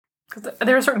Because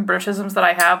there are certain Britishisms that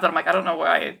I have that I'm like, I don't know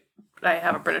why I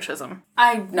have a Britishism.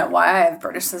 I know why I have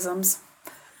Britishisms.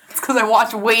 It's because I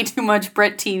watch way too much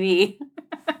Brit TV.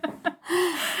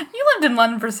 You lived in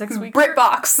London for 6 weeks.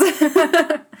 BritBox.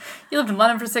 You lived in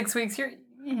London for 6 weeks.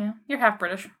 You're half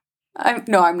British.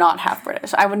 No, I'm not half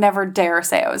British. I would never dare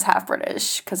say I was half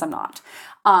British, because I'm not.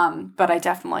 But I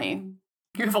definitely...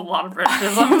 You have a lot of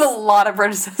Britishisms. I have a lot of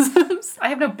Britishisms. I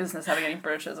have no business having any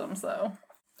Britishisms, though.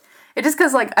 It's just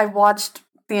because, like, I watched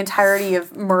the entirety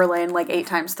of Merlin, like, 8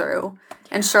 times through.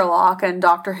 And Sherlock and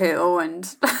Doctor Who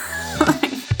and...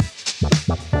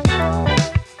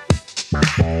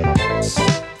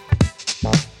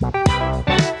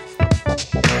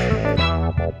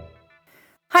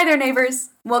 Hi there,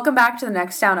 neighbors. Welcome back to The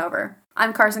Next Town Over.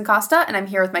 I'm Carson Costa, and I'm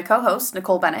here with my co-host,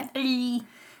 Nicole Bennett. Hey.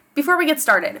 Before we get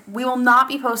started, we will not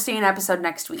be posting an episode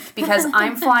next week because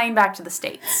I'm flying back to the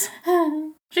States.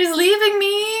 She's leaving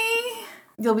me.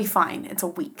 You'll be fine. It's a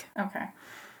week. Okay.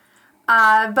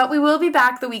 But we will be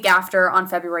back the week after on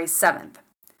February 7th.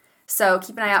 So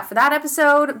keep an eye out for that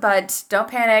episode, but don't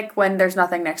panic when there's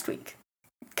nothing next week.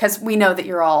 Because we know that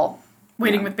you're all...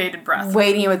 Waiting with bated breath.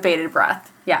 Waiting with bated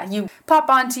breath. Yeah, you pop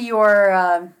onto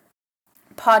your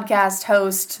podcast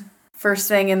host first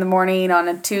thing in the morning on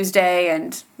a Tuesday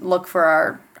and look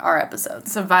for our episodes.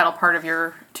 It's a vital part of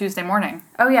your Tuesday morning.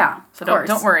 Oh, yeah. So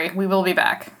don't worry. We will be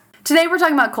back. Today we're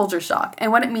talking about culture shock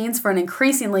and what it means for an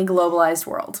increasingly globalized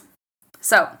world.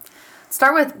 So,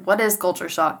 start with what is culture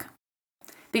shock?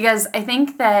 Because I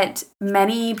think that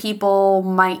many people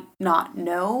might not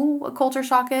know what culture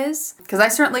shock is. Because I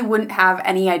certainly wouldn't have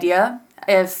any idea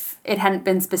if it hadn't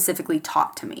been specifically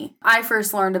taught to me. I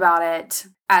first learned about it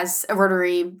as a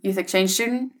Rotary Youth Exchange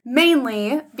student,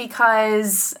 mainly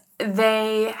because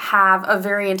they have a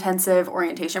very intensive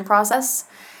orientation process,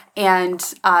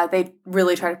 and they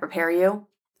really try to prepare you.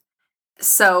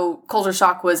 So culture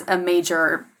shock was a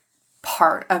major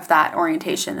part of that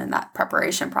orientation and that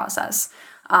preparation process.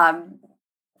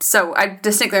 So I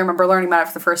distinctly remember learning about it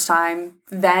for the first time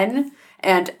then,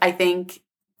 and I think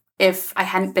if I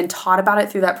hadn't been taught about it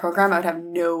through that program, I would have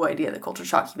no idea that culture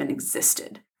shock even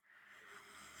existed.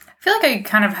 I feel like I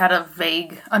kind of had a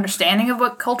vague understanding of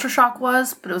what culture shock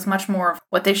was, but it was much more of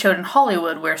what they showed in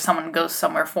Hollywood, where someone goes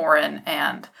somewhere foreign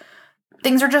and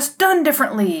things are just done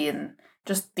differently, and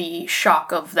just the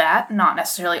shock of that, not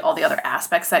necessarily all the other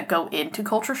aspects that go into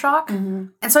culture shock. Mm-hmm.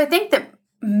 And so I think that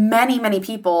many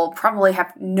people probably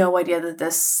have no idea that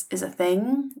this is a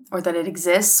thing, or that it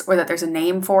exists, or that there's a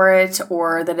name for it,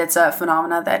 or that it's a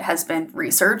phenomena that has been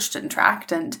researched and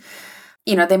tracked. And,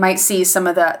 you know, they might see some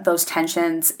of those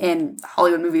tensions in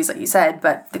Hollywood movies, like you said,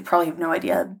 but they probably have no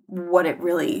idea what it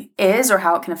really is or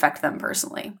how it can affect them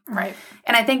personally. Right.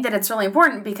 And I think that it's really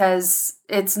important because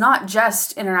it's not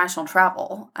just international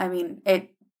travel. I mean, it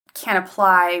can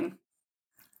apply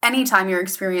anytime you're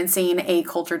experiencing a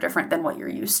culture different than what you're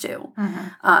used to,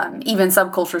 even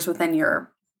subcultures within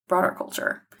your broader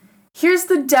culture. Here's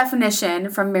the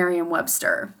definition from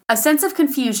Merriam-Webster. A sense of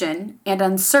confusion and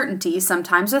uncertainty,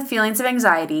 sometimes with feelings of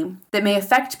anxiety, that may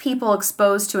affect people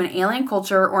exposed to an alien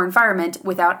culture or environment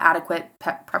without adequate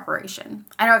preparation.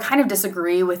 I know I kind of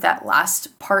disagree with that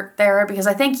last part there, because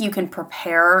I think you can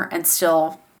prepare and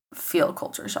still feel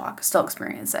culture shock, still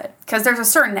experience it. Because there's a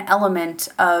certain element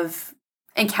of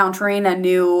encountering a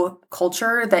new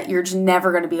culture that you're just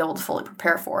never going to be able to fully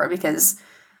prepare for, because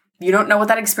you don't know what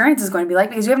that experience is going to be like,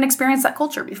 because you haven't experienced that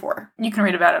culture before. You can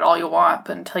read about it all you want,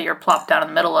 but until you're plopped down in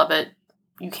the middle of it,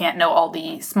 you can't know all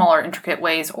the smaller, intricate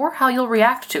ways or how you'll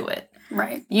react to it.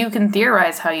 Right. You can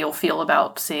theorize how you'll feel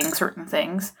about seeing certain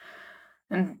things.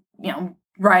 And, you know,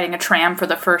 riding a tram for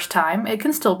the first time, it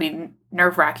can still be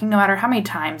nerve-wracking no matter how many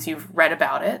times you've read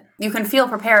about it. You can feel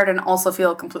prepared and also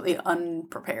feel completely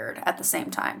unprepared at the same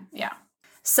time. Yeah.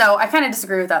 So I kind of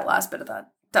disagree with that last bit of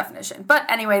that definition. But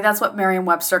anyway, that's what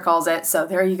Merriam-Webster calls it. So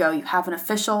there you go. You have an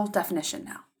official definition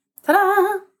now.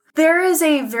 Ta-da! There is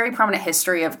a very prominent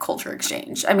history of culture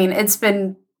exchange. I mean, it's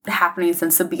been happening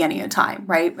since the beginning of time,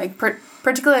 right? Like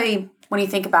particularly when you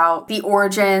think about the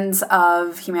origins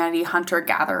of humanity,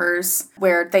 hunter-gatherers,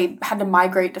 where they had to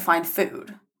migrate to find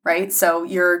food, right? So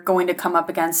you're going to come up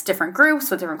against different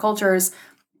groups with different cultures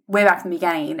way back in the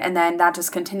beginning. And then that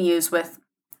just continues with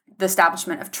the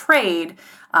establishment of trade,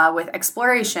 with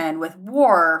exploration, with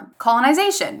war,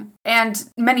 colonization, and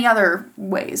many other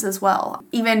ways as well.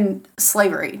 Even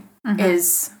slavery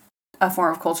is a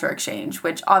form of culture exchange,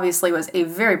 which obviously was a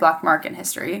very black mark in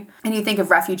history. And you think of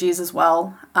refugees as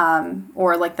well,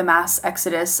 or like the mass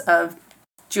exodus of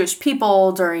Jewish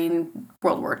people during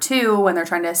World War II when they're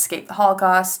trying to escape the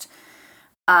Holocaust.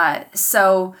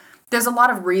 So There's a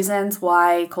lot of reasons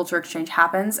why culture exchange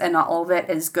happens, and not all of it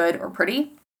is good or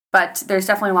pretty. But there's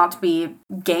definitely a lot to be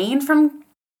gained from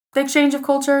the exchange of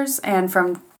cultures and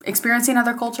from experiencing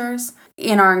other cultures.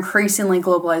 In our increasingly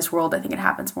globalized world, I think it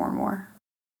happens more and more.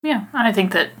 Yeah, and I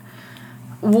think that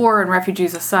war and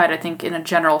refugees aside, I think in a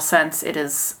general sense, it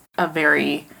is a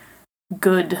very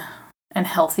good and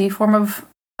healthy form of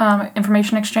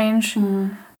information exchange,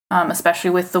 especially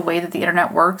with the way that the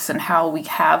internet works and how we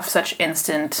have such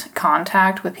instant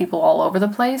contact with people all over the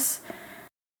place.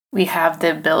 We have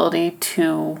the ability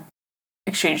to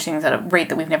exchange things at a rate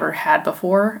that we've never had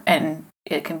before, and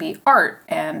it can be art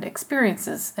and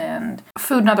experiences and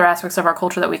food and other aspects of our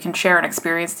culture that we can share and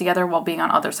experience together while being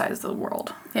on other sides of the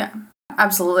world. Yeah,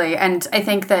 absolutely. And I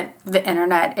think that the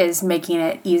internet is making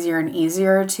it easier and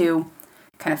easier to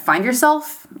kind of find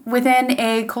yourself within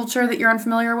a culture that you're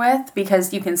unfamiliar with,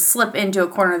 because you can slip into a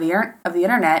corner of the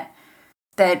internet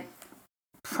that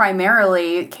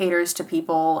primarily caters to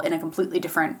people in a completely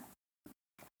different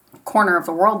corner of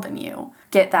the world than you.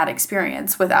 Get that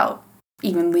experience without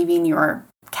even leaving your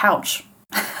couch.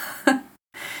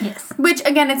 Yes. Which,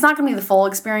 again, it's not going to be the full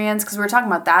experience, because we were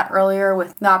talking about that earlier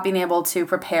with not being able to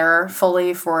prepare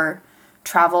fully for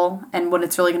travel and what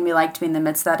it's really going to be like to be in the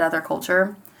midst of that other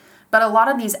culture. But a lot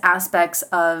of these aspects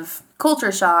of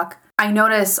culture shock, I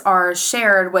notice, are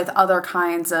shared with other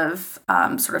kinds of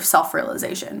sort of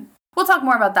self-realization. We'll talk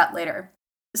more about that later.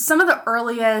 Some of the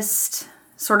earliest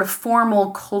sort of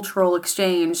formal cultural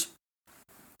exchange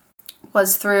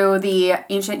was through the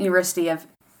ancient University of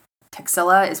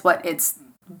Taxila, is what it's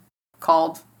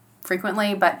called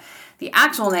frequently, but the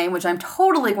actual name, which I'm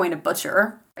totally going to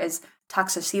butcher, is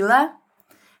Taxila.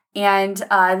 And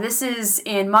this is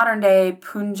in modern-day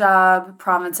Punjab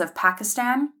province of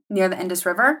Pakistan, near the Indus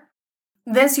River.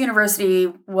 This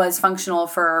university was functional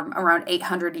for around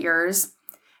 800 years,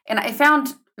 and I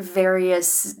found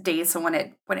various dates on when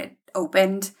it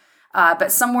opened,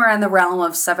 but somewhere in the realm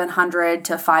of 700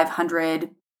 to 500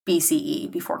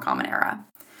 BCE, before Common Era.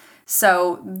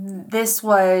 So this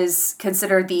was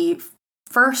considered the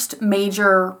first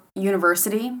major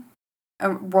university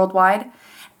worldwide,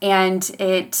 and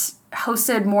it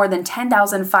hosted more than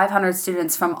 10,500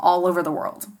 students from all over the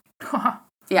world.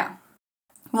 Yeah.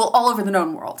 Well, all over the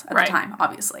known world at the time,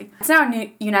 obviously. It's now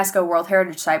a UNESCO World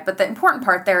Heritage Site, but the important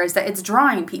part there is that it's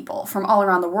drawing people from all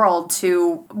around the world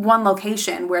to one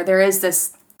location where there is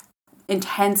this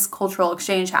intense cultural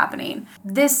exchange happening.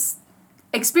 This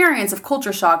experience of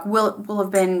culture shock will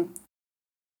have been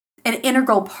an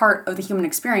integral part of the human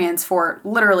experience for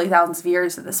literally thousands of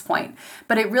years at this point.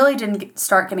 But it really didn't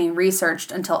start getting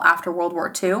researched until after World War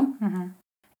II. Mm-hmm.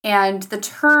 And the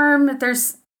term,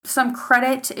 there's some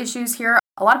credit issues here.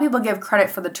 A lot of people give credit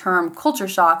for the term culture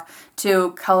shock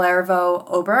to Kalervo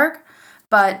Oberg,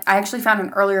 but I actually found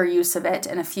an earlier use of it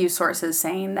in a few sources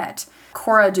saying that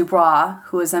Cora Dubois,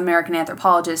 who is an American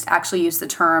anthropologist, actually used the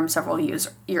term several years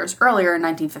earlier in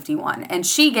 1951, and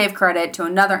she gave credit to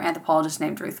another anthropologist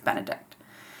named Ruth Benedict.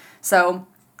 So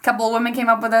a couple of women came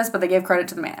up with this, but they gave credit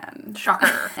to the man.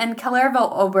 Shocker. And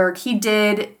Kalervo Oberg, he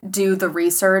did do the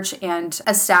research and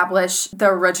establish the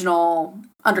original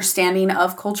understanding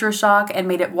of culture shock and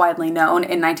made it widely known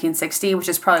in 1960, which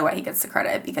is probably why he gets the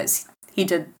credit, because he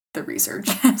did the research.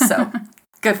 So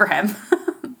good for him.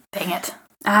 Dang it.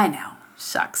 I know.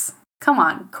 Shucks. Come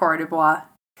on, Cora Dubois.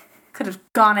 Could have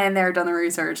gone in there, done the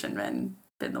research, and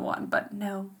been the one, but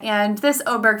no. And this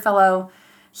Oberg fellow,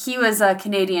 he was a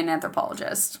Canadian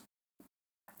anthropologist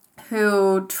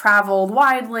who traveled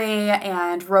widely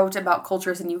and wrote about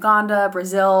cultures in Uganda,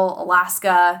 Brazil,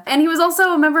 Alaska. And he was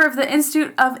also a member of the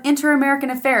Institute of Inter-American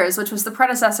Affairs, which was the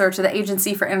predecessor to the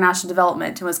Agency for International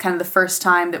Development, and was kind of the first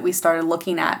time that we started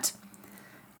looking at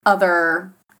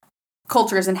other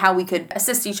cultures and how we could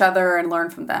assist each other and learn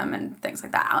from them and things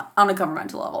like that on a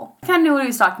governmental level. I kind of knew what he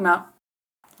was talking about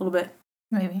a little bit.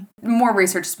 Maybe. More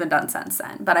research has been done since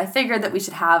then, but I figured that we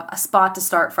should have a spot to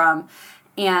start from,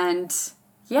 and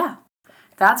yeah,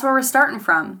 that's where we're starting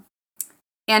from.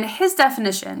 And his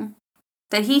definition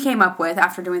that he came up with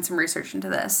after doing some research into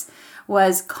this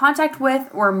was contact with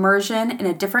or immersion in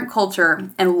a different culture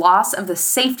and loss of the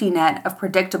safety net of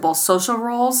predictable social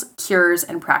roles, cures,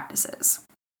 and practices,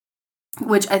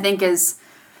 which I think is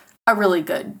a really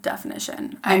good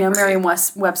definition. I know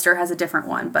Merriam-Webster has a different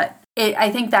one, but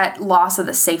I think that loss of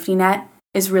the safety net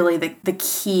is really the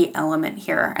key element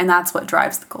here, and that's what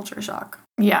drives the culture shock.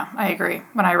 Yeah, I agree.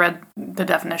 When I read the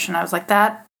definition, I was like,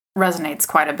 that resonates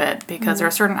quite a bit, because there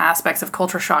are certain aspects of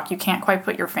culture shock you can't quite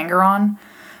put your finger on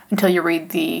until you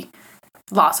read the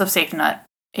loss of safety net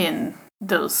in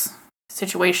those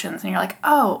situations, and you're like,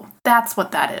 oh, that's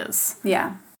what that is.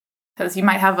 Yeah. Because you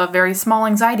might have a very small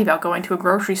anxiety about going to a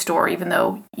grocery store, even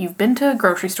though you've been to a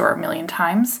grocery store a million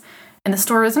times, and the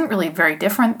store isn't really very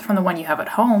different from the one you have at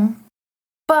home.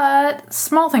 But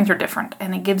small things are different,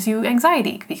 and it gives you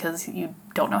anxiety because you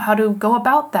don't know how to go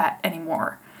about that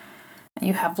anymore.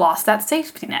 You have lost that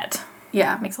safety net.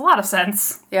 Yeah. Makes a lot of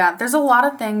sense. Yeah, there's a lot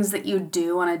of things that you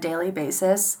do on a daily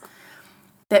basis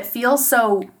that feel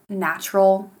so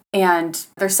natural and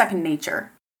they're second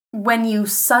nature. When you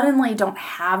suddenly don't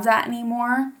have that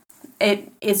anymore,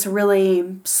 it's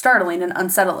really startling and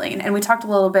unsettling. And we talked a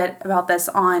little bit about this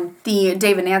on the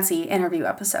Dave and Nancy interview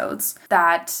episodes,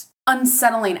 that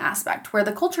unsettling aspect where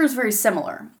the culture is very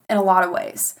similar in a lot of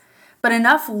ways. But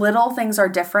enough little things are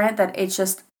different that it's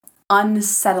just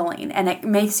unsettling and it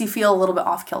makes you feel a little bit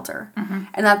off kilter. Mm-hmm.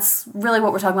 And that's really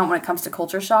what we're talking about when it comes to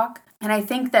culture shock. And I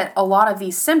think that a lot of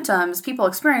these symptoms, people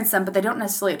experience them, but they don't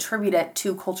necessarily attribute it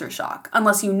to culture shock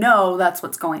unless you know that's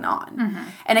what's going on. Mm-hmm.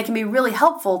 And it can be really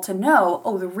helpful to know,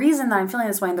 the reason that I'm feeling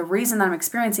this way and the reason that I'm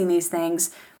experiencing these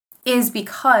things is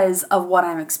because of what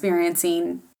I'm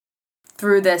experiencing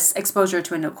through this exposure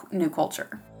to a new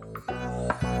culture.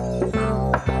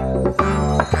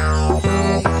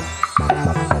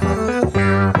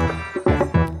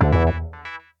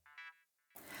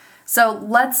 So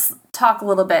let's talk a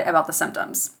little bit about the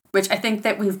symptoms, which I think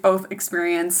that we've both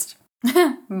experienced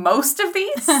most of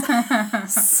these.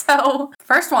 So,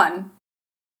 first one.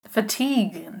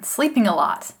 Fatigue and sleeping a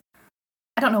lot.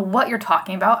 I don't know what you're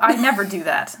talking about. I never do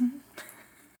that.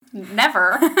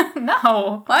 Never?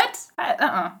 No. What?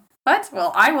 What?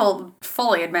 Well, I will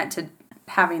fully admit to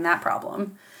having that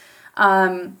problem.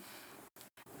 And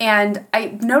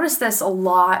I noticed this a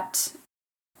lot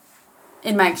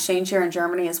in my exchange here in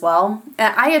Germany as well.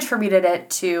 And I attributed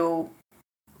it to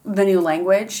the new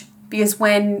language, because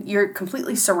when you're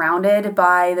completely surrounded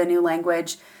by the new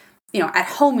language, at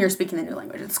home you're speaking the new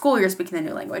language, at school you're speaking the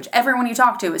new language, everyone you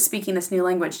talk to is speaking this new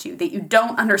language to you that you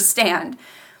don't understand.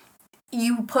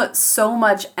 You put so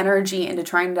much energy into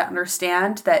trying to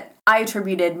understand that I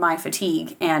attributed my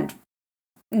fatigue and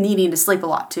needing to sleep a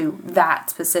lot to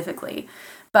that specifically.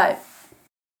 But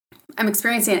I'm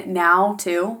experiencing it now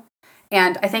too.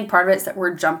 And I think part of it is that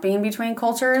we're jumping between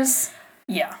cultures.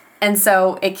 Yeah. And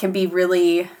so it can be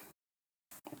really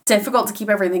difficult to keep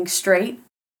everything straight,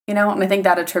 and I think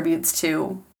that attributes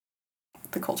to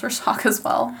the culture shock as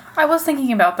well. I was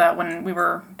thinking about that when we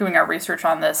were doing our research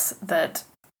on this, that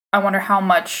I wonder how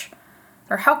much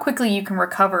or how quickly you can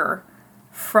recover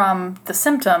from the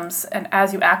symptoms, and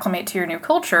as you acclimate to your new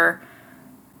culture,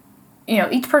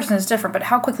 each person is different, but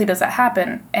how quickly does that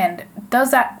happen? And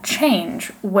does that change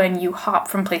when you hop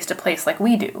from place to place like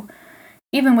we do?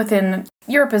 Even within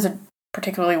Europe is a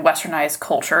particularly westernized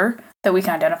culture that we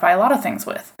can identify a lot of things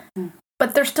with. Mm.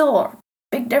 But there's still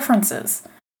big differences.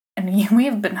 And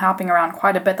we've been hopping around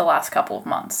quite a bit the last couple of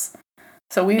months.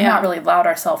 So we've not really allowed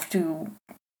ourselves to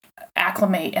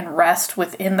acclimate and rest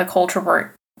within the culture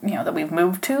where, that we've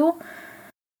moved to,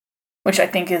 which I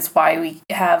think is why we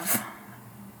have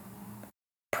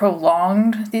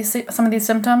prolonged some of these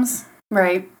symptoms.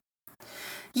 Right.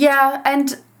 Yeah,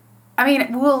 and I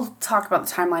mean, we'll talk about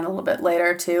the timeline a little bit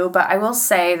later too, but I will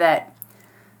say that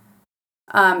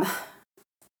I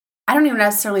don't even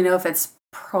necessarily know if it's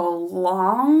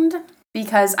prolonged,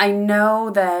 because I know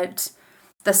that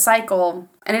the cycle,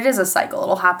 and it is a cycle,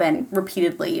 it'll happen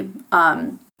repeatedly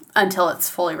until it's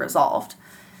fully resolved.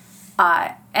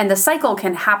 And the cycle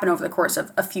can happen over the course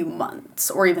of a few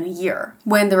months or even a year.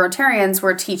 When the Rotarians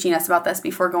were teaching us about this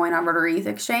before going on Rotary Youth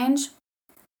Exchange,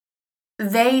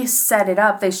 they set it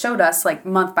up, they showed us like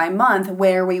month by month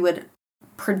where we would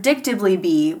predictably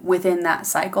be within that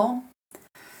cycle.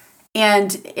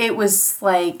 And it was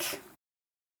kind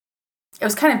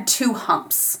of 2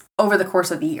 humps over the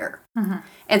course of the year. Mm-hmm.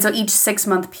 And so each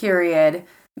 6-month period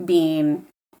being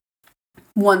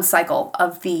one cycle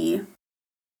of the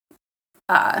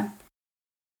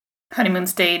honeymoon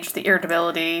stage, the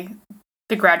irritability,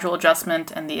 the gradual adjustment,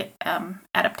 and the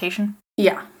adaptation.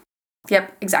 Yeah.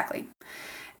 Yep, exactly.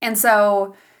 And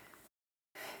so,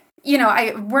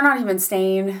 we're not even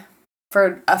staying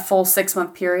for a full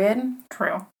 6-month period.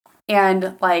 True.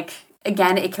 And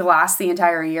again, it could last the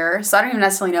entire year. So I don't even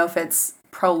necessarily know if it's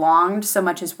prolonged so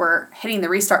much as we're hitting the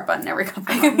restart button every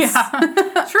couple of months.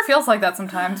 Yeah. Sure feels like that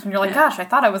sometimes when you're like, gosh, I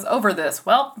thought I was over this.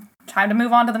 Well, time to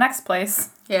move on to the next place.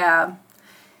 Yeah.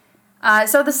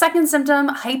 So the second symptom,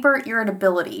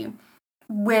 hyper-irritability,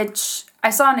 which I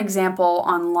saw an example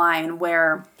online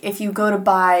where if you go to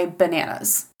buy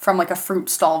bananas from a fruit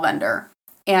stall vendor,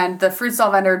 and the fruit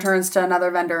stall vendor turns to another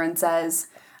vendor and says,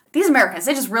 these Americans,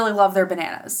 they just really love their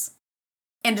bananas.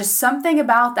 And just something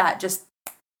about that just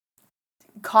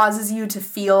causes you to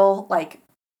feel like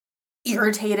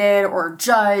irritated or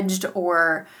judged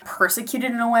or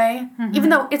persecuted in a way, even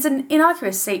though it's an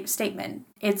innocuous statement.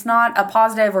 It's not a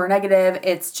positive or a negative.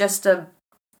 It's just a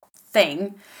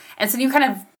thing. And so you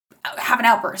kind of have an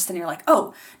outburst and you're like,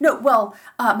 oh, no, well,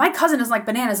 my cousin doesn't like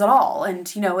bananas at all.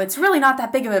 And, it's really not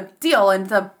that big of a deal. And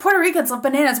the Puerto Ricans love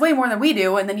bananas way more than we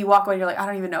do. And then you walk away and you're like, I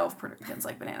don't even know if Puerto Ricans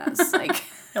like bananas. Like,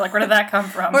 you're like, where did that come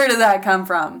from? Where did that come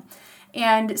from?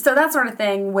 And so that sort of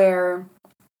thing where,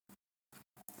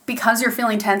 because you're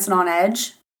feeling tense and on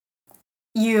edge,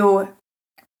 you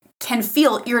can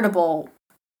feel irritable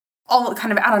all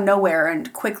kind of out of nowhere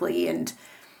and quickly. And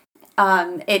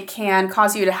it can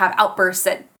cause you to have outbursts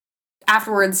that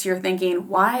afterwards you're thinking,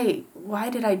 why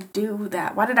did I do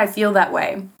that? Why did I feel that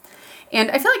way?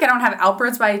 And I feel like I don't have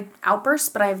outbursts,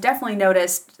 but I've definitely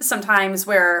noticed sometimes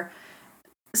where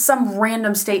some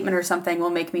random statement or something will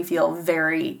make me feel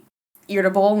very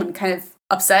irritable and kind of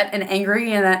upset and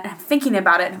angry, and I'm thinking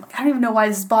about it, and I'm like, I don't even know why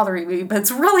this is bothering me, but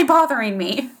it's really bothering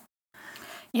me.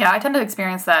 Yeah, I tend to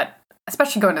experience that,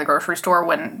 especially going to the grocery store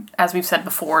when, as we've said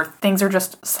before, things are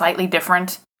just slightly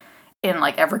different in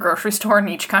like every grocery store in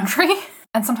each country.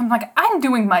 And sometimes like, I'm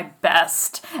doing my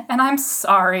best and I'm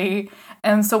sorry.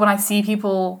 And so when I see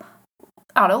people,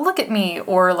 I don't know, look at me,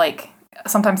 or like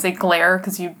sometimes they glare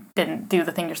because you didn't do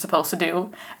the thing you're supposed to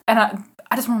do. And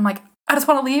I just want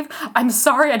to leave. I'm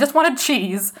sorry. I just wanted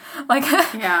cheese. Like,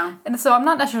 yeah. And so I'm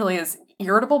not necessarily as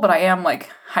irritable, but I am like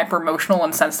hyper emotional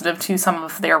and sensitive to some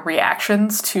of their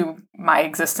reactions to my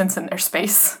existence in their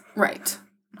space. Right.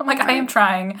 I'm like, I am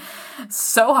trying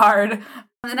so hard.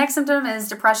 The next symptom is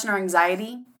depression or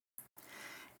anxiety.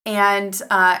 And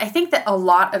I think that a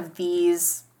lot of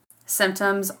these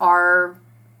symptoms are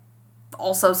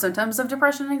also symptoms of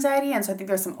depression and anxiety. And so I think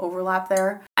there's some overlap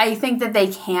there. I think that they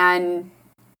can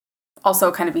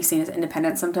also kind of be seen as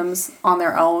independent symptoms on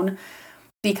their own,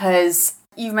 because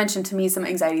you've mentioned to me some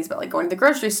anxieties about like going to the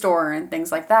grocery store and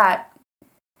things like that.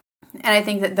 And I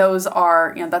think that those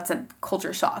are, that's a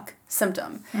culture shock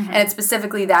symptom. Mm-hmm. And it's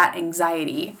specifically that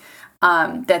anxiety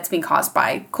that's being caused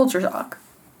by culture shock.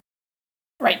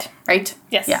 Right. Right?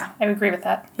 Yes. Yeah. I would agree with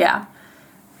that. Yeah.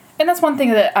 And that's one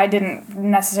thing that I didn't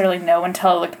necessarily know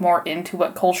until I looked more into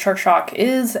what culture shock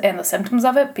is and the symptoms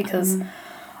of it, because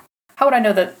how would I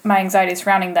know that my anxiety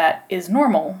surrounding that is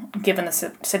normal given the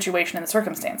situation and the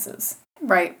circumstances?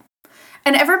 Right.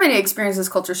 And everybody experiences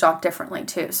culture shock differently,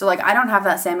 too. So, like, I don't have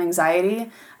that same anxiety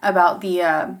about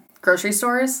the grocery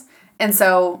stores. And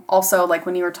so, also, like,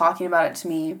 when you were talking about it to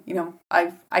me,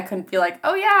 I couldn't be like,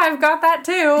 oh, yeah, I've got that,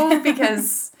 too,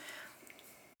 because,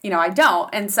 I don't.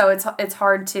 And so, it's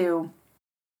hard to,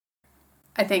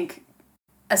 I think,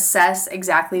 assess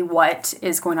exactly what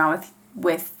is going on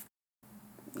with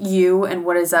you and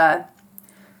what is a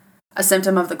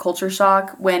symptom of the culture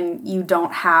shock when you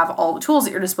don't have all the tools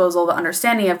at your disposal, the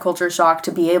understanding of culture shock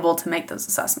to be able to make those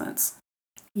assessments.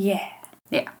 Yeah.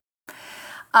 Yeah.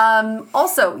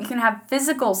 Also, you can have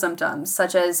physical symptoms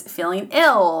such as feeling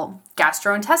ill,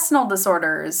 gastrointestinal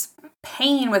disorders,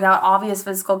 pain without obvious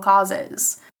physical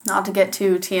causes. Not to get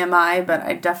too TMI, but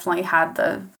I definitely had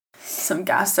some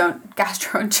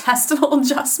gastrointestinal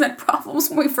adjustment problems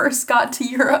when we first got to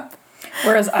Europe.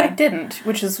 Whereas I didn't,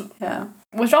 which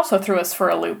also threw us for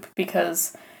a loop,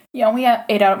 because, we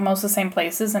ate out at most of the same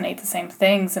places and ate the same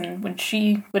things, and when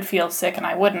she would feel sick and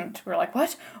I wouldn't, we're like,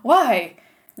 what? Why?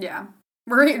 Yeah.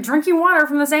 We're drinking water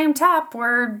from the same tap,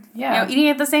 we're eating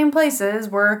at the same places,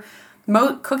 we're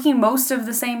cooking most of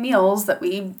the same meals that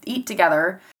we eat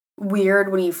together.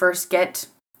 Weird when you first get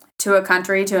to a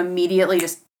country to immediately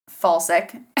just fall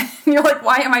sick. You're like,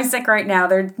 why am I sick right now?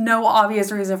 There's no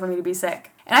obvious reason for me to be sick.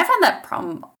 And I've had that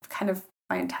problem kind of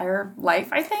my entire life,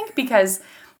 I think, because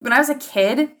when I was a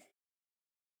kid,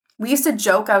 we used to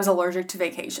joke I was allergic to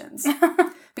vacations.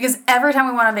 Because every time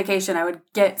we went on vacation, I would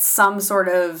get some sort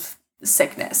of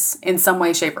sickness in some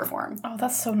way, shape, or form. Oh,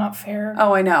 that's so not fair.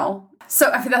 Oh, I know.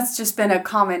 So that's just been a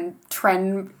common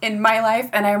trend in my life.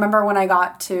 And I remember when I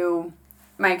got to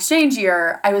my exchange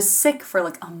year, I was sick for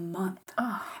like a month.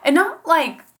 Oh. And not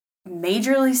like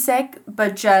majorly sick,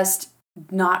 but just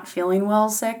not feeling well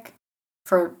sick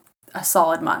for a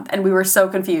solid month. And we were so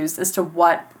confused as to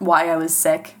why I was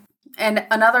sick. And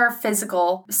another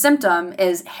physical symptom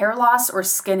is hair loss or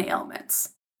skin ailments.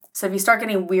 So if you start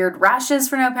getting weird rashes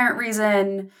for no apparent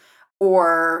reason,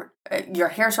 or your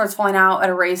hair starts falling out at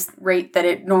a rate that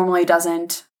it normally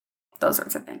doesn't, those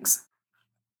sorts of things.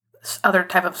 Other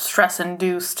type of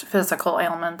stress-induced physical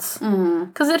ailments.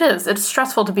 Because it's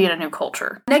stressful to be in a new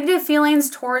culture. Negative feelings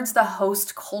towards the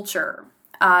host culture.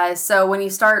 So when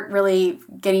you start really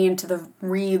getting into the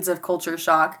reeds of culture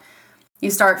shock, You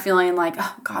start feeling like,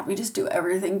 oh God, we just do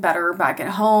everything better back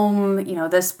at home. You know,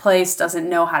 this place doesn't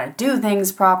know how to do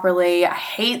things properly. I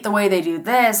hate the way they do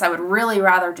this. I would really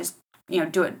rather just,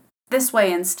 do it this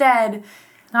way instead.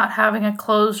 Not having a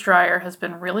clothes dryer has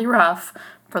been really rough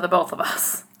for the both of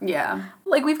us. Yeah.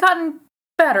 Like, we've gotten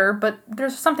better, but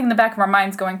there's something in the back of our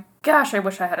minds going, gosh, I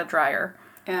wish I had a dryer.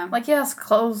 Yeah. Like, yes,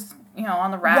 clothes,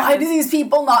 on the rack. Why do these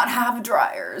people not have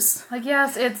dryers? Like,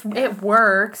 yes, it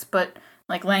works, but,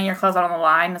 like, laying your clothes out on the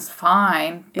line is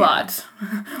fine, but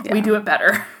we do it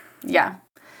better. Yeah.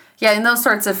 Yeah, and those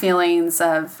sorts of feelings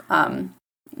of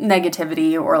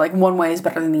negativity or, like, one way is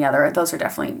better than the other, those are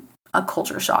definitely a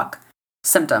culture shock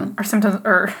symptom.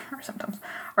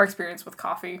 Our experience with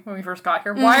coffee when we first got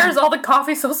here. Why is all the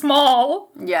coffee so small?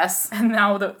 Yes. And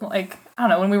now I don't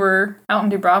know, when we were out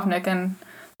in Dubrovnik and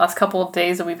last couple of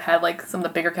days that we've had, like, some of the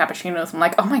bigger cappuccinos, I'm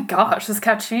like, oh my gosh, this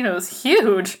cappuccino is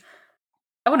huge.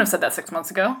 I wouldn't have said that 6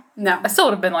 months ago. No. I still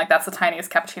would have been like, that's the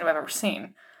tiniest cappuccino I've ever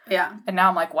seen. Yeah. And now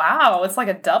I'm like, wow, it's like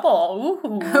a double.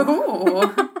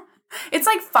 Ooh. It's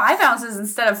like 5 ounces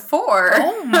instead of 4.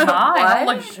 Oh my, how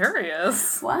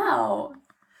luxurious. Wow.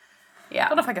 Yeah. I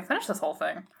don't know if I can finish this whole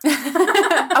thing.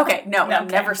 Okay, no, I'm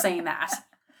never saying that.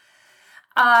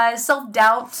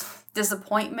 Self-doubt,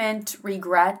 disappointment,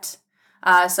 regret.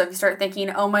 So if you start thinking,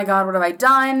 oh my God, what have I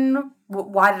done?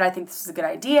 Why did I think this was a good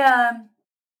idea?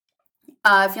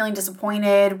 Feeling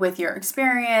disappointed with your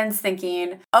experience,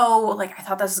 thinking, oh, like, I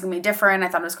thought this was going to be different. I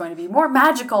thought it was going to be more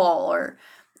magical, or,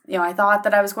 I thought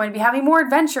that I was going to be having more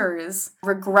adventures.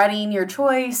 Regretting your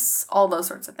choice, all those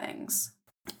sorts of things.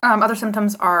 Other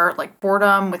symptoms are, like,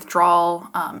 boredom, withdrawal,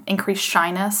 increased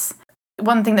shyness.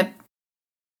 One thing that,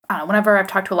 I don't know, whenever I've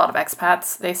talked to a lot of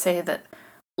expats, they say that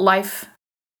life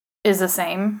is the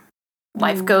same.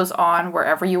 Life goes on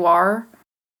wherever you are.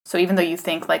 So even though you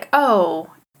think, like,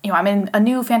 oh, I'm in a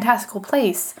new fantastical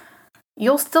place,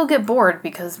 you'll still get bored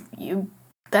because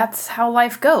that's how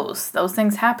life goes. Those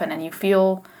things happen and you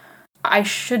feel, I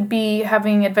should be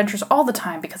having adventures all the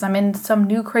time because I'm in some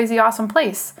new crazy awesome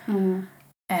place. Mm-hmm.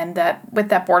 And that with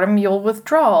that boredom, you'll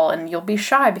withdraw and you'll be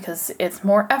shy because it's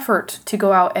more effort to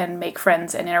go out and make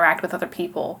friends and interact with other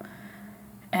people.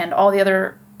 And all the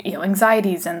other,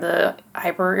 anxieties and the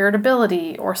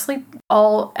hyper-irritability or sleep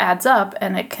all adds up,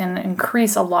 and it can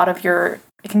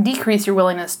decrease your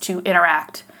willingness to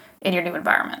interact in your new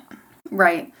environment.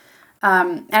 Right.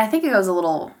 And I think it goes a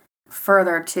little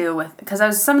further too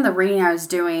because some of the reading I was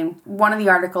doing, one of the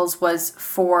articles was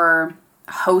for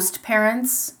host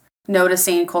parents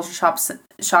noticing culture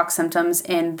shock symptoms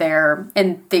in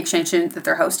the exchange student that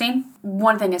they're hosting.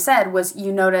 One thing it said was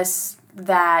you notice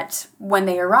that when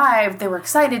they arrived, they were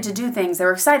excited to do things. They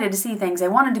were excited to see things. They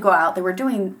wanted to go out. They were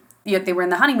they were in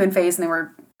the honeymoon phase and they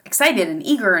were excited and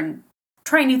eager and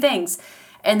trying new things.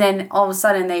 And then all of a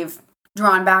sudden they've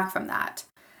drawn back from that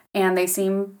and they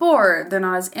seem bored. They're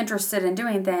not as interested in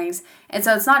doing things. And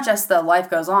so it's not just the life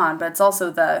goes on, but it's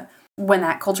also when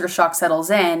that culture shock settles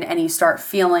in and you start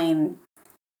feeling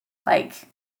like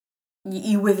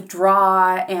you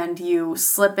withdraw and you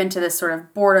slip into this sort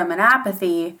of boredom and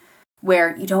apathy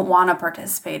where you don't want to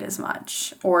participate as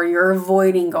much, or you're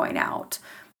avoiding going out.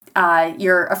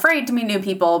 You're afraid to meet new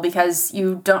people because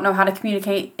you don't know how to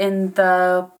communicate in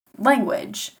the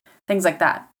language, things like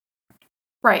that.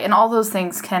 Right, and all those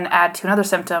things can add to another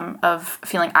symptom of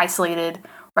feeling isolated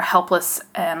or helpless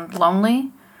and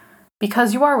lonely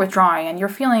because you are withdrawing and you're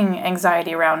feeling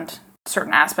anxiety around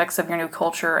certain aspects of your new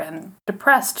culture and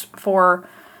depressed for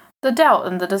the doubt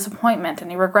and the disappointment and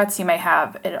the regrets you may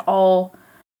have. It all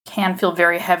can feel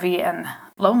very heavy and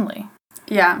lonely.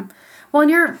 Yeah. Well,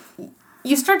 and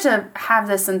you start to have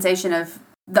this sensation of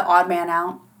the odd man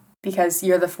out because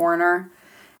you're the foreigner.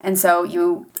 And so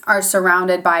you are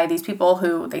surrounded by these people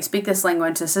who they speak this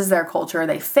language, this is their culture,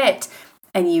 they fit,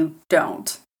 and you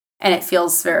don't. And it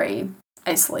feels very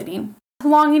isolating.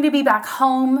 Longing to be back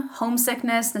home,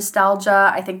 homesickness,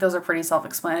 nostalgia, I think those are pretty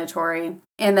self-explanatory.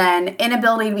 And then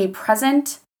inability to be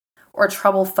present or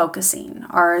trouble focusing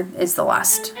is the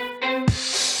last.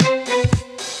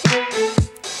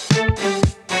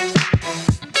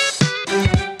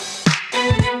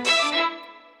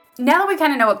 Now that we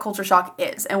kind of know what culture shock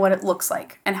is and what it looks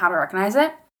like and how to recognize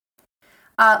it,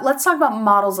 let's talk about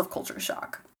models of culture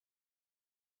shock.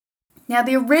 Now,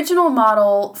 the original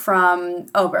model from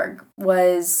Oberg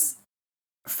was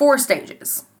 4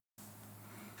 stages.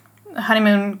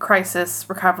 Honeymoon, crisis,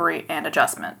 recovery, and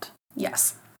adjustment.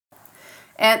 Yes.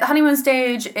 And the honeymoon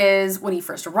stage is when you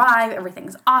first arrive,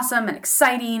 everything's awesome and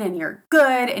exciting and you're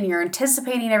good and you're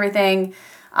anticipating everything.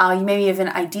 You maybe even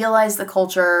idealize the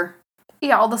culture.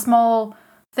 Yeah, all the small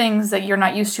things that you're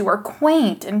not used to are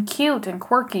quaint and cute and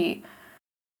quirky.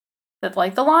 That,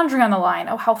 like, the laundry on the line.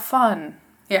 Oh, how fun.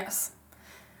 Yes.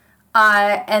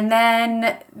 And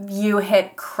then you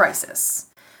hit crisis,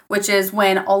 which is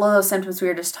when all of those symptoms we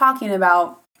were just talking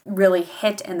about really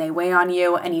hit and they weigh on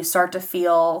you and you start to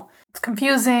feel... It's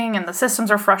confusing and the systems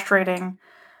are frustrating.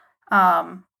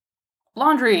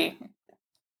 Laundry.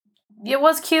 It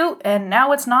was cute and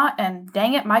now it's not, and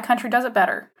dang it, my country does it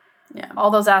better. Yeah.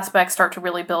 All those aspects start to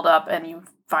really build up and you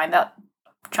find that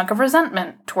chunk of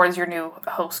resentment towards your new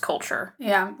host culture.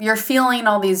 Yeah, you're feeling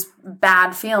all these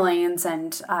bad feelings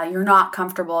and you're not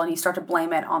comfortable and you start to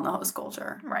blame it on the host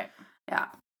culture. Right. Yeah.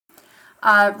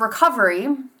 Recovery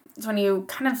is when you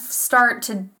kind of start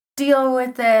to deal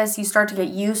with this. You start to get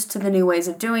used to the new ways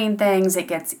of doing things. It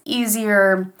gets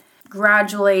easier.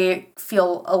 Gradually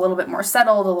feel a little bit more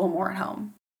settled, a little more at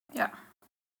home. Yeah.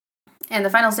 And the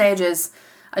final stage is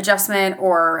adjustment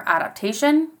or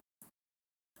adaptation.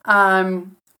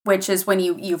 Which is when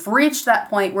you've reached that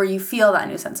point where you feel that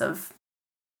new sense of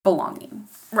belonging.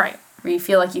 Right. Where you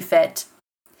feel like you fit.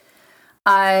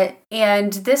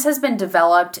 And this has been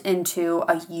developed into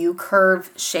a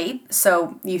U-curve shape.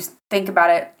 So you think about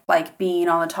it like being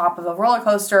on the top of a roller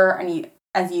coaster, and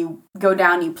as you go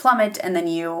down, you plummet, and then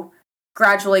you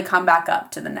gradually come back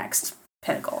up to the next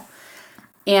pinnacle.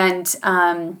 And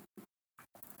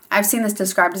I've seen this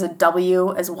described as a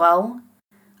W as well.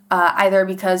 Either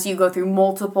because you go through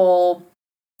multiple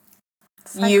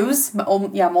U's,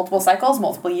 multiple cycles,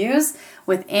 multiple U's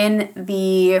within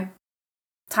the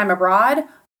time abroad,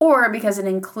 or because it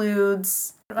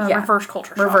includes reverse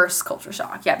culture shock. Reverse culture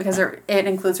shock, yeah, because it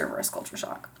includes reverse culture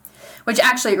shock. Which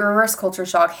actually, reverse culture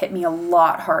shock hit me a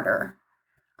lot harder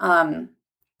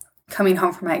coming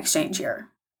home from my exchange year.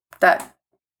 That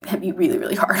hit me really,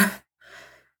 really hard.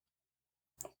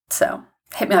 So,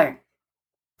 hit me like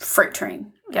a freight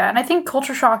train. Yeah, and I think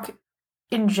culture shock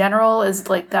in general is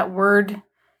like that word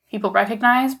people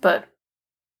recognize, but...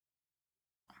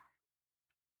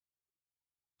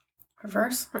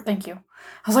 Reverse? Thank you.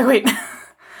 I was like, wait.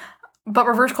 But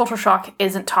reverse culture shock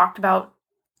isn't talked about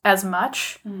as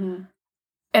much. Mm-hmm.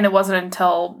 And it wasn't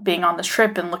until being on this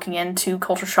trip and looking into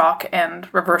culture shock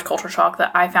and reverse culture shock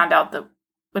that I found out that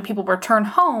when people return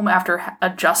home after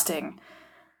adjusting,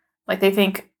 like they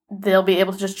think they'll be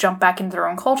able to just jump back into their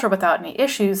own culture without any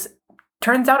issues.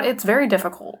 Turns out it's very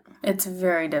difficult. It's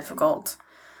very difficult.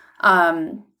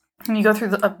 And you go through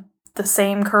the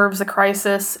same curves, the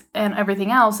crisis, and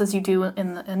everything else as you do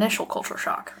in the initial culture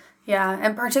shock. Yeah,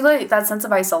 and particularly that sense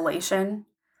of isolation,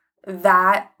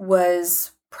 that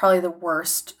was probably the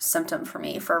worst symptom for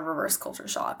me for reverse culture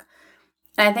shock.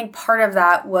 And I think part of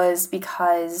that was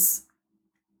because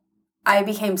I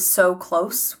became so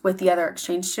close with the other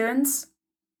exchange students.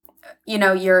 You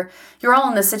know, you're all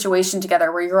in this situation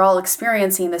together where you're all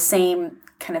experiencing the same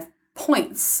kind of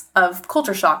points of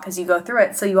culture shock as you go through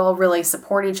it. So you all really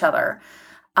support each other.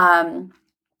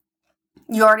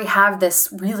 You already have this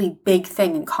really big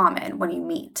thing in common when you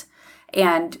meet.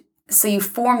 And so you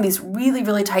form these really,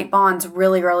 really tight bonds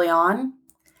really early on.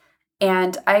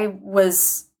 And I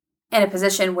was in a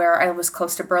position where I was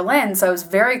close to Berlin. So I was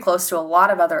very close to a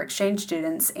lot of other exchange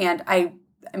students. And I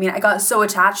got so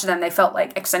attached to them, they felt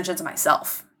like extensions of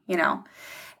myself, you know?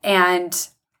 And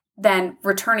then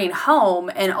returning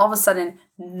home, and all of a sudden,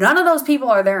 none of those people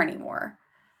are there anymore.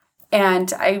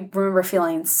 And I remember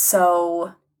feeling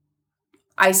so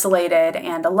isolated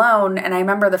and alone. And I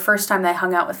remember the first time that I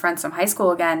hung out with friends from high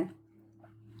school again,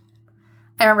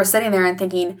 I remember sitting there and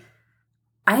thinking,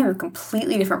 I am a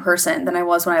completely different person than I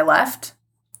was when I left.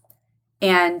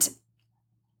 And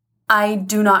I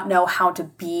do not know how to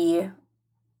be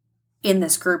in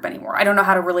this group anymore. I don't know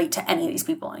how to relate to any of these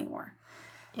people anymore.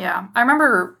 Yeah. I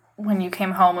remember when you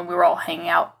came home and we were all hanging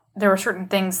out, there were certain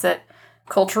things that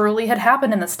culturally had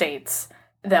happened in the States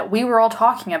that we were all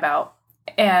talking about.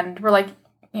 And we're like,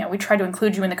 you know, we tried to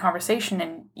include you in the conversation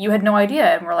and you had no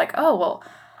idea. And we're like, oh, well,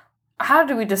 how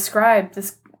do we describe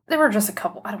this? There were just a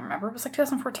couple, I don't remember. It was like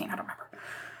 2014. I don't remember.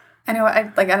 Anyway, I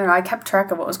don't know. I kept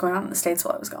track of what was going on in the States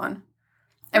while I was gone.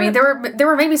 I mean, there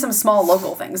were maybe some small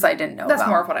local things that I didn't know about. That's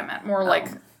more of what I meant. More like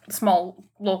small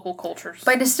local cultures.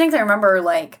 But I distinctly remember,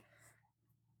 like,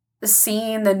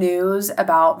 seeing the news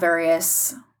about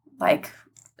various, like,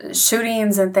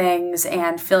 shootings and things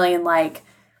and feeling, like,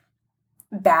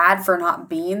 bad for not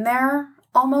being there,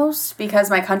 almost, because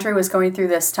my country was going through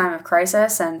this time of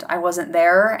crisis and I wasn't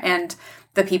there, and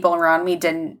the people around me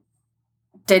didn't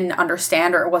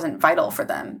understand, or it wasn't vital for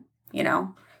them, you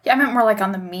know? Yeah, I meant more like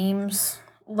on the memes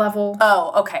level.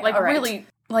 Oh, okay. Like, really,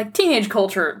 like, teenage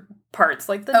culture parts,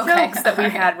 like the jokes that we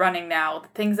had running now, the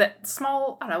things that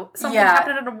small, I don't know, something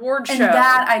happened at an award show. And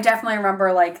that, I definitely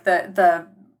remember, like, the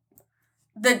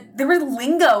there was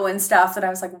lingo and stuff that I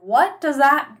was like, what does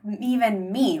that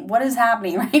even mean? What is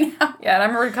happening right now? Yeah, and I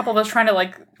remember a couple of us trying to,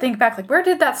 like, think back, like, where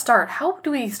did that start? How do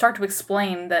we start to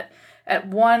explain that at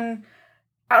one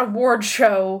award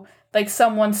show, like,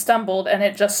 someone stumbled and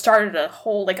it just started a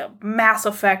whole, like, a mass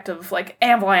effect of, like,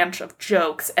 avalanche of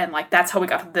jokes, and, like, that's how we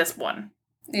got to this one.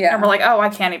 Yeah. And we're like, oh, I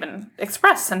can't even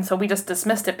express, and so we just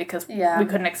dismissed it because we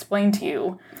couldn't explain to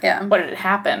you what had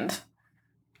happened.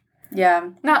 Yeah.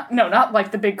 Not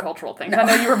like the big cultural things. No. I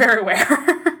know you were very aware.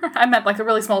 I meant like the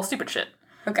really small stupid shit.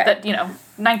 Okay. That,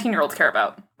 19-year-olds care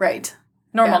about. Right.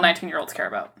 Normal 19-year-olds care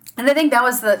about. And I think that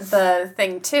was the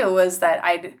thing, too, was that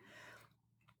I'd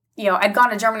gone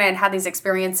to Germany and had these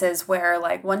experiences where,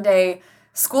 like, one day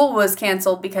school was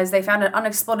canceled because they found an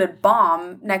unexploded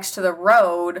bomb next to the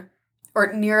road,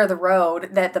 or near the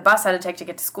road, that the bus had to take to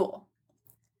get to school.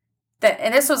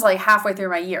 And this was like halfway through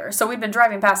my year. So we'd been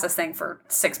driving past this thing for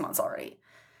 6 months already.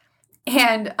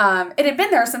 And it had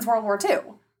been there since World War II,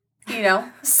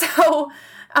 So,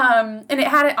 and it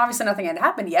hadn't, obviously nothing had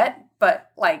happened yet,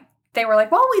 but like, they were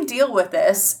like, well, we deal with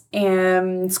this,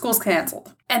 and school's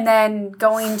canceled. And then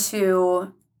going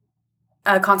to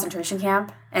a concentration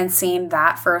camp and seeing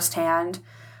that firsthand,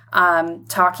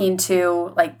 talking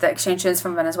to like the exchange students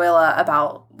from Venezuela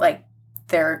about like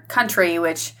their country,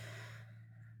 which...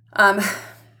 I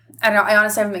don't know, I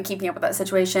honestly haven't been keeping up with that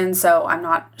situation, so I'm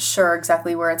not sure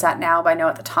exactly where it's at now, but I know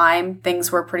at the time things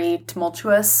were pretty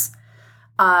tumultuous.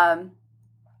 Or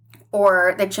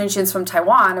the exchange students from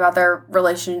Taiwan about their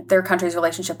country's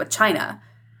relationship with China,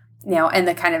 and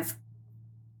the kind of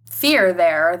fear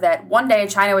there that one day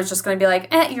China was just going to be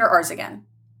like, you're ours again.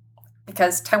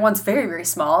 Because Taiwan's very, very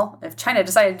small. If China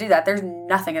decided to do that, there's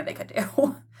nothing that they could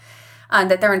do.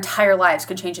 That their entire lives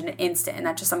could change in an instant, and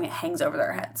that's just something that hangs over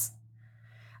their heads.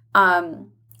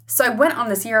 So I went on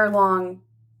this year-long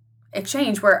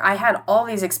exchange where I had all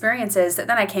these experiences that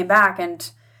then I came back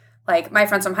and, like, my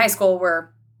friends from high school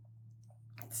were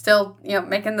still,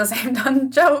 making the same dumb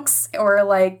jokes, or,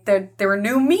 like, there were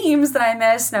new memes that I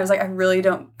missed, and I was like,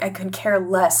 I could care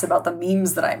less about the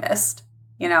memes that I missed,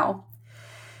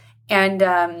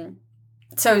 And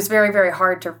so it was very, very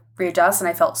hard to readjust, and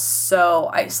I felt so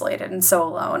isolated and so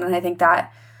alone. And I think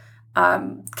that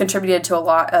contributed to a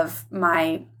lot of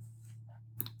my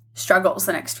struggles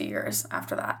the next few years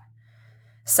after that.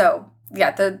 So,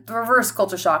 yeah, the reverse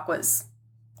culture shock was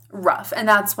rough. And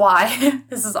that's why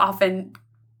this is often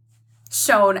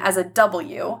shown as a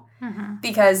W,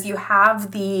 because you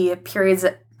have the periods,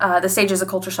 the stages of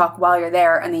culture shock while you're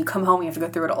there, and then you come home and you have to go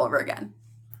through it all over again.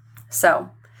 So...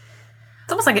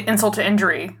 it's almost like an insult to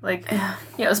injury, like,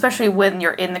 especially when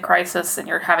you're in the crisis and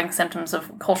you're having symptoms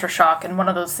of culture shock, and one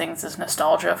of those things is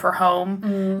nostalgia for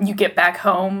home. You get back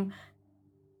home,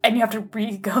 and you have to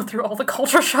go through all the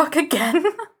culture shock again.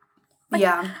 Like,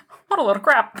 yeah. What a load of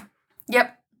crap.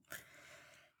 Yep.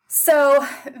 So,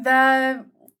 the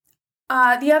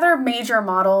other major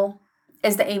model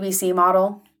is the ABC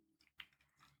model,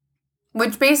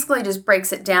 which basically just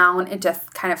breaks it down into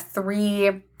kind of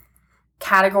 3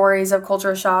 categories of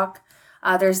culture shock.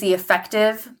 There's the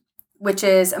affective, which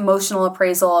is emotional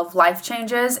appraisal of life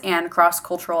changes and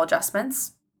cross-cultural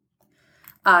adjustments.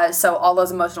 So all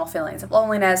those emotional feelings of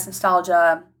loneliness,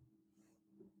 nostalgia,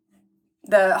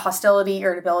 the hostility,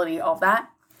 irritability, all of that.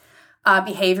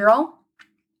 Behavioral,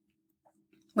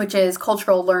 which is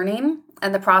cultural learning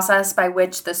and the process by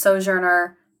which the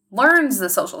sojourner learns the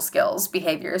social skills,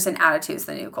 behaviors, and attitudes of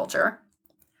the new culture.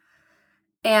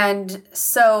 And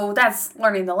so that's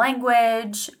learning the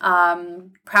language,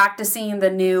 practicing the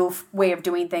new way of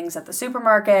doing things at the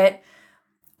supermarket,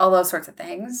 all those sorts of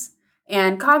things.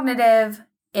 And cognitive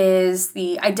is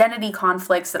the identity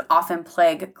conflicts that often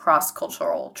plague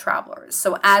cross-cultural travelers.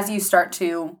 So as you start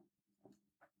to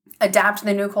adapt to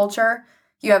the new culture,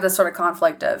 you have this sort of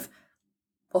conflict of,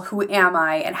 well, who am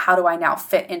I and how do I now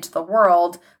fit into the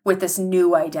world with this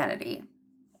new identity?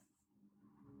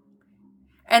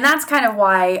 And that's kind of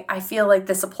why I feel like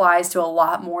this applies to a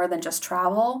lot more than just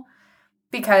travel,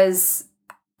 because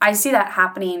I see that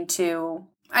happening to,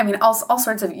 all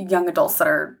sorts of young adults that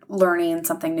are learning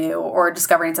something new or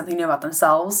discovering something new about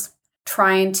themselves,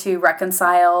 trying to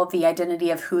reconcile the identity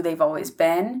of who they've always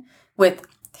been with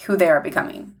who they are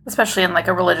becoming. Especially in like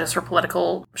a religious or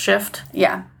political shift.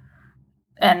 Yeah.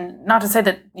 And not to say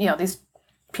that, these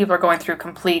people are going through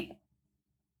complete...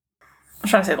 I'm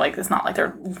trying to say, like, it's not like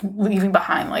they're leaving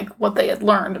behind, like, what they had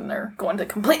learned, and they're going to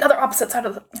complete other opposite side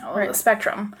of the, right. the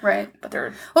spectrum. Right. But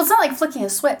they're... Well, it's not like flicking a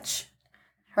switch,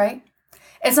 right?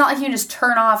 It's not like you just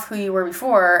turn off who you were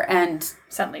before and...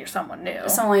 Suddenly you're someone new.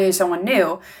 Suddenly you're someone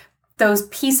new. those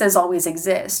pieces always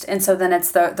exist. And so then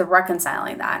it's the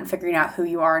reconciling that and figuring out who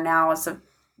you are now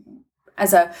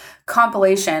as a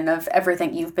compilation of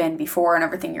everything you've been before and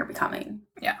everything you're becoming.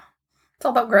 Yeah. It's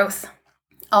all about growth.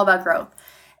 All about growth.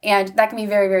 And that can be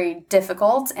very, very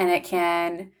difficult, and it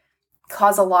can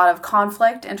cause a lot of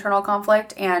conflict, internal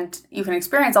conflict, and you can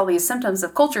experience all these symptoms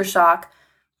of culture shock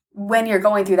when you're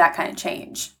going through that kind of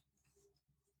change.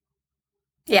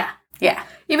 Yeah. Yeah.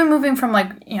 Even moving from,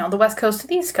 like, the West Coast to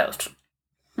the East Coast.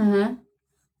 Mm-hmm.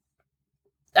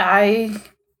 I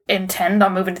intend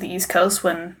on moving to the East Coast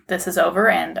when this is over,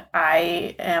 and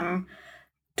I am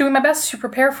doing my best to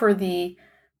prepare for the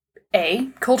A,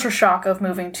 culture shock of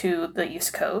moving to the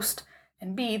East Coast,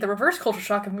 and B, the reverse culture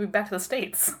shock of moving back to the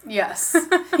States. Yes.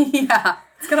 Yeah.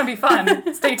 It's gonna be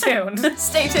fun. Stay tuned.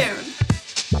 Stay tuned.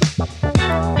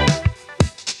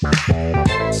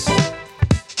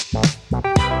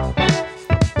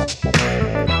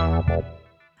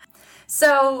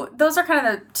 So those are kind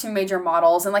of the two major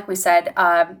models. And like we said,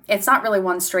 it's not really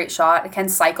one straight shot. It can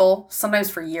cycle, sometimes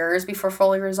for years before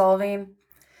fully resolving.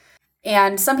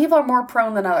 And some people are more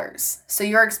prone than others. So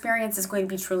your experience is going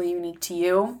to be truly unique to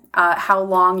you. How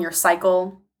long your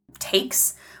cycle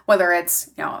takes, whether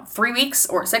it's 3 weeks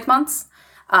or 6 months,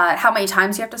 how many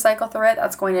times you have to cycle through it,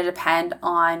 that's going to depend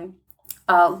on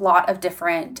a lot of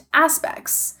different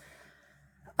aspects.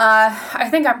 I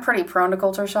think I'm pretty prone to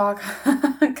culture shock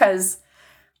because,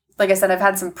 like I said, I've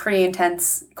had some pretty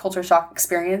intense culture shock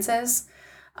experiences.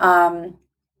 I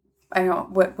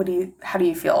don't know, how do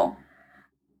you feel?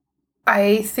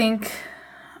 I think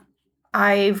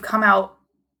I've come out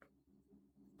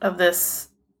of this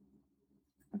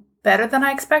better than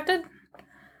I expected.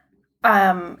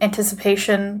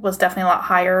 Anticipation was definitely a lot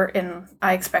higher than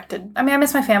I expected. I mean, I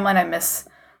miss my family and I miss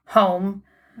home,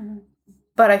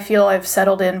 but I feel I've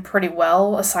settled in pretty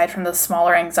well aside from the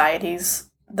smaller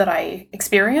anxieties that I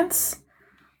experience.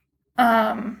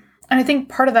 And I think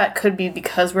part of that could be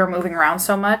because we're moving around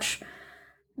so much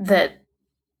that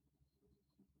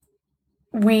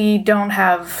we don't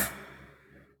have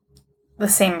the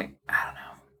same, I don't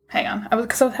know. Hang on. I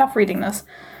was half reading this.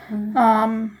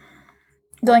 Mm-hmm.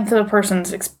 The length of a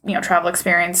person's travel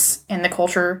experience in the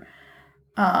culture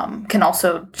can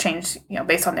also change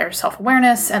based on their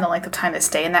self-awareness and the length of time they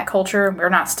stay in that culture. We're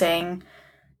not staying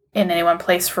in any one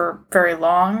place for very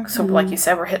long. So like you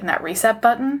said, we're hitting that reset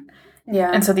button.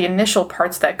 Yeah. And so the initial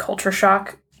parts of that culture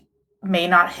shock may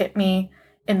not hit me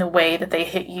in the way that they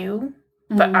hit you.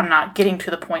 But I'm not getting to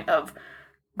the point of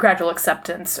gradual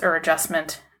acceptance or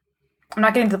adjustment. I'm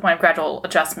not getting to the point of gradual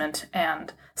adjustment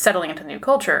and settling into new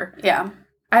culture. Yeah.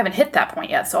 I haven't hit that point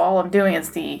yet, so all I'm doing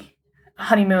is the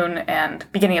honeymoon and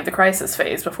beginning of the crisis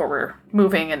phase before we're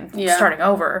moving and starting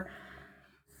over.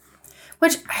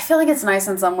 Which I feel like it's nice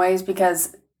in some ways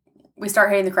because we start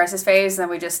hitting the crisis phase and then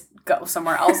we just go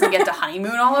somewhere else and get to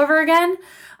honeymoon all over again.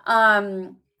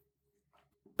 But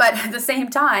at the same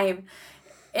time,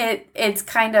 it's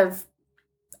kind of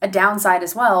a downside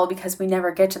as well because we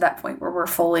never get to that point where we're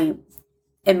fully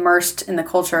immersed in the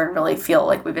culture and really feel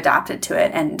like we've adapted to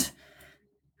it and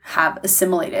have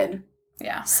assimilated.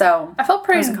 Yeah. So I felt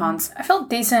pros and cons. I felt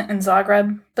decent in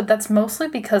Zagreb, but that's mostly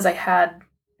because I had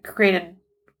created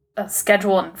a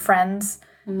schedule and friends,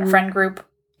 a friend group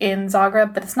in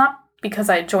Zagreb, but it's not because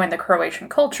I joined the Croatian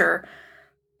culture.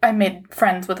 I made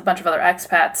friends with a bunch of other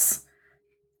expats.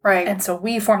 Right. And so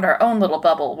we formed our own little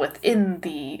bubble within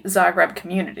the Zagreb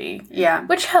community. Yeah.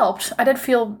 Which helped. I did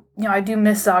feel, I do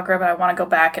miss Zagreb and I want to go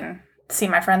back and see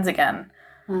my friends again.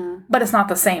 But it's not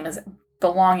the same as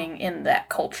belonging in that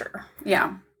culture.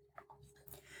 Yeah.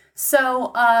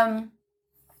 So,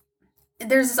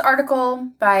 there's this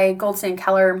article by Goldstein and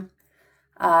Keller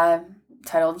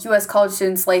titled U.S. College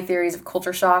Students Lay Theories of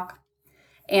Culture Shock.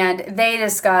 And they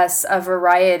discuss a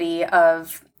variety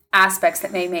of aspects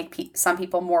that may make some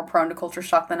people more prone to culture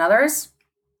shock than others.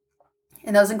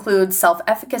 And those include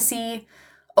self-efficacy,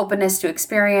 openness to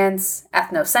experience,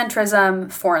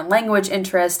 ethnocentrism, foreign language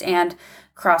interest, and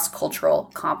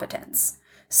cross-cultural competence.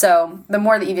 So the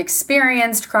more that you've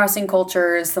experienced crossing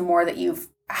cultures, the more that you've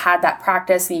had that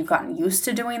practice and you've gotten used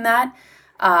to doing that.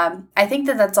 I think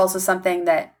that that's also something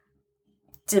that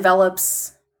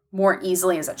develops more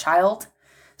easily as a child.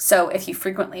 So if you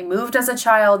frequently moved as a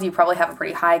child, you probably have a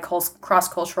pretty high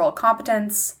cross-cultural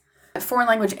competence. Foreign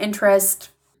language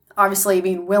interest, obviously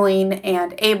being willing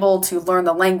and able to learn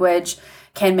the language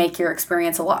can make your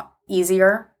experience a lot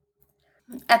easier.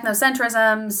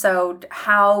 Ethnocentrism, so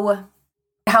how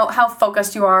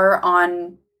focused you are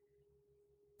on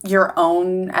your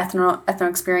own ethno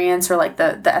experience or like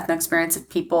the ethno experience of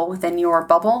people within your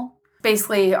bubble.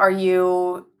 Basically, are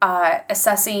you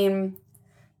assessing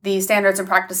the standards and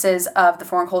practices of the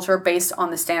foreign culture based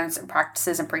on the standards and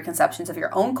practices and preconceptions of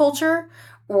your own culture?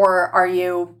 Or are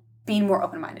you being more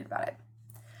open-minded about it?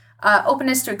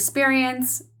 Openness to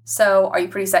experience. So are you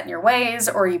pretty set in your ways,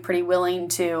 or are you pretty willing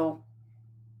to,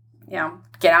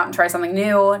 get out and try something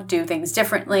new, do things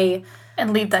differently?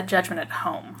 And leave that judgment at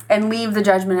home. And leave the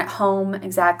judgment at home,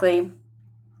 exactly.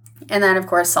 And then, of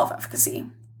course, self-efficacy.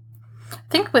 I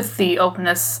think with the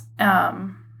openness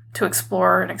to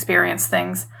explore and experience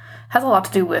things has a lot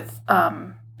to do with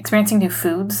experiencing new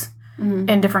foods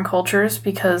in different cultures,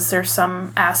 because there's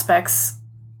some aspects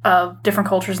of different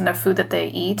cultures and the food that they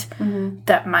eat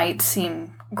that might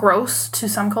seem gross to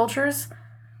some cultures,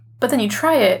 but then you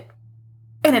try it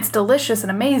and it's delicious and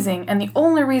amazing, and the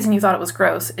only reason you thought it was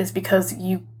gross is because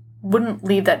you wouldn't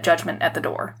leave that judgment at the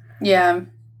door. Yeah.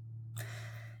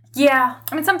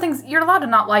 I mean, some things, you're allowed to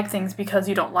not like things because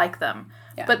you don't like them,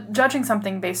 but judging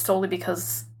something based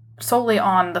solely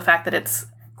on the fact that it's,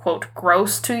 quote,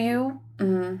 gross to you,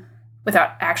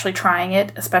 without actually trying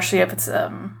it, especially if it's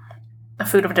a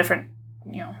food of a different,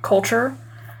 culture,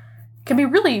 can be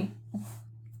really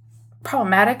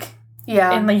problematic.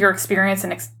 In your experience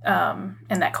and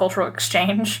in that cultural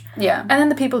exchange. And then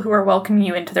the people who are welcoming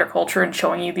you into their culture and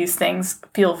showing you these things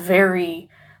feel very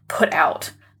put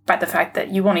out by the fact that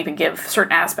you won't even give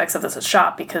certain aspects of this a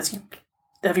shot because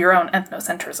of your own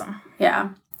ethnocentrism.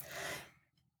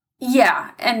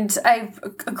 Yeah, and I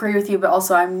agree with you, but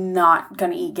also I'm not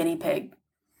going to eat guinea pig.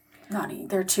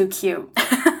 They're too cute.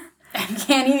 I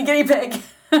can't eat a guinea pig.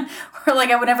 Or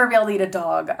I would never be able to eat a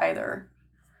dog either.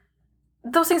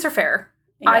 Those things are fair.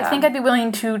 I think I'd be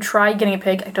willing to try guinea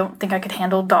pig. I don't think I could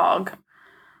handle dog.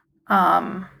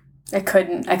 I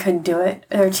couldn't do it.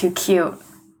 They're too cute.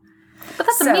 But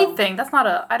that's a meat thing. That's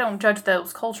not I don't judge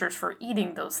those cultures for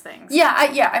eating those things.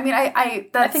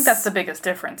 I think that's the biggest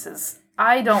difference is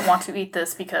I don't want to eat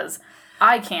this because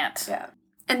I can't. Yeah.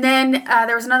 And then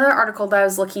there was another article that I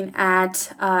was looking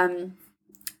at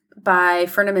by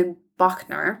Ferdinand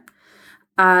Bachner.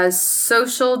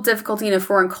 Social difficulty in a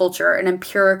foreign culture, an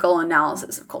empirical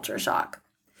analysis of culture shock.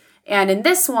 And in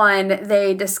this one,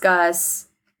 they discuss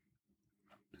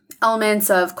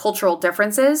elements of cultural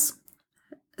differences,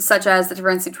 such as the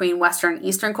difference between Western and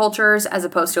Eastern cultures as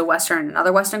opposed to a Western and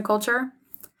another Western culture.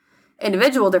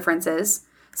 Individual differences,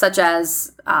 such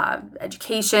as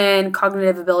education,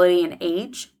 cognitive ability, and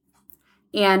age.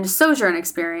 And sojourn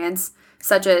experience,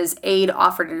 such as aid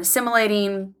offered in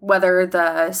assimilating, whether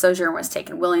the sojourn was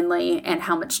taken willingly, and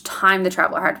how much time the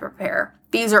traveler had to prepare.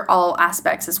 These are all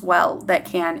aspects as well that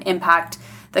can impact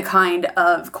the kind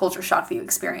of culture shock that you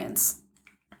experience.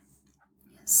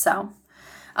 So,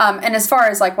 and as far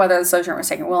as whether the sojourn was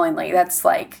taken willingly, that's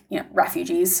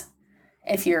refugees.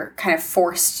 If you're kind of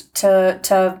forced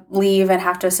to leave and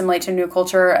have to assimilate to a new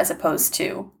culture as opposed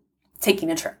to taking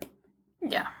a trip.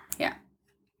 Yeah.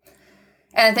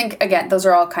 And I think, again, those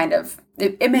are all kind of,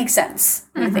 it makes sense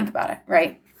when you think about it,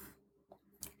 right?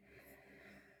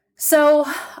 So,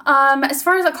 as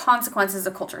far as the consequences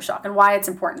of culture shock and why it's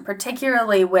important,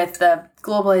 particularly with the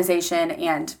globalization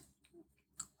and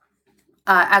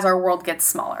as our world gets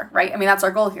smaller, right? I mean, that's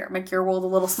our goal here, make your world a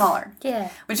little smaller. Yeah.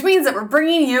 Which means that we're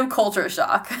bringing you culture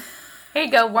shock. Here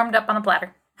you go, warmed up on a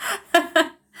platter.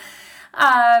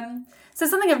 So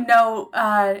something of note,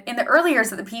 in the early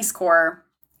years of the Peace Corps,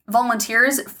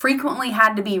 volunteers frequently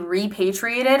had to be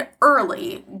repatriated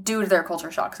early due to their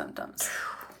culture shock symptoms.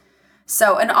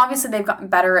 So, and obviously they've gotten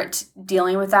better at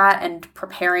dealing with that and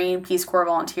preparing Peace Corps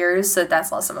volunteers so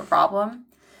that's less of a problem.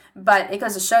 But it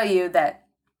goes to show you that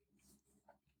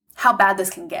how bad this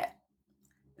can get.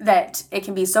 That it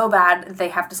can be so bad that they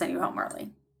have to send you home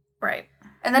early. Right.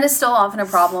 And that is still often a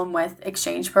problem with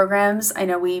exchange programs. I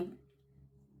know we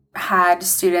had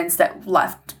students that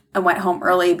left and went home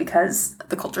early because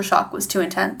the culture shock was too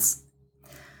intense.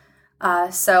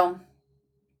 So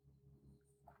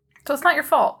it's not your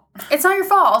fault. It's not your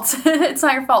fault. It's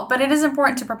not your fault. But it is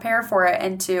important to prepare for it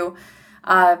and to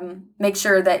make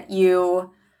sure that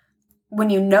you, when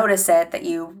you notice it, that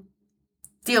you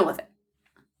deal with it,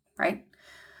 right?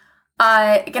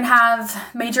 It can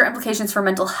have major implications for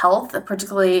mental health,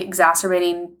 particularly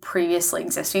exacerbating previously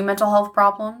existing mental health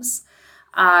problems.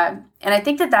 And I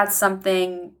think that that's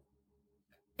something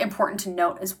important to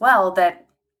note as well, that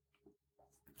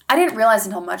I didn't realize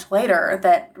until much later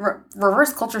that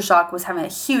reverse culture shock was having a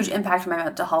huge impact on my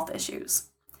mental health issues.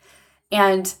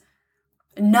 And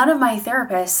none of my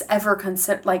therapists ever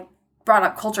brought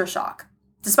up culture shock,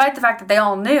 despite the fact that they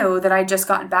all knew that I'd just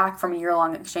gotten back from a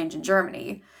year-long exchange in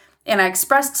Germany. And I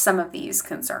expressed some of these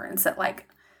concerns that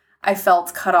I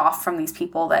felt cut off from these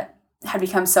people that had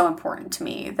become so important to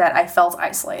me, that I felt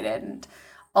isolated and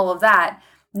all of that,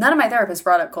 none of my therapists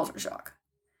brought up culture shock.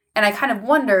 And I kind of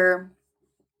wonder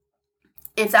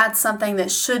if that's something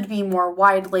that should be more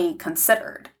widely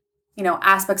considered.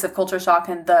 Aspects of culture shock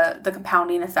and the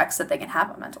compounding effects that they can have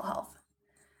on mental health.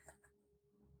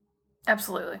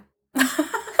 Absolutely.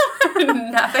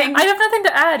 Nothing. I have nothing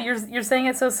to add. You're saying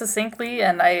it so succinctly,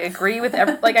 and I agree with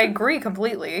I agree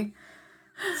completely.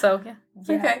 So yeah.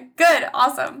 Okay. Good.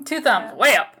 Awesome. 2 thumbs.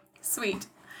 Way up. Sweet.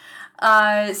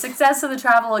 Success of the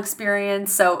travel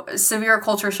experience. So severe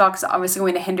culture shock is obviously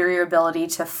going to hinder your ability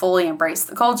to fully embrace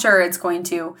the culture.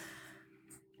 It'll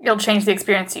change the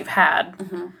experience you've had.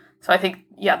 Mm-hmm. So I think,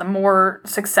 the more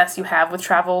success you have with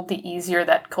travel, the easier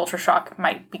that culture shock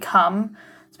might become,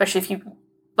 especially if you,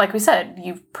 like we said,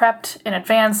 you've prepped in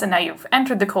advance and now you've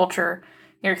entered the culture,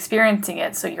 you're experiencing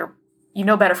it, so you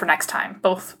know better for next time,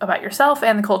 both about yourself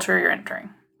and the culture you're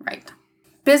entering. Right.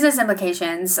 Business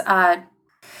implications.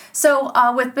 So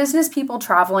with business people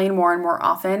traveling more and more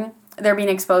often, they're being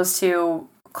exposed to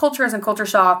cultures and culture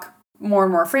shock more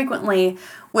and more frequently,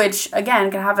 which,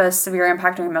 again, can have a severe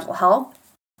impact on your mental health.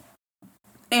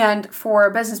 And for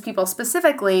business people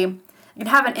specifically, it can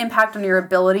have an impact on your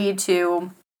ability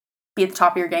to be at the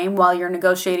top of your game while you're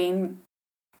negotiating,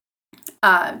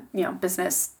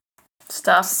 business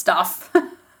stuff.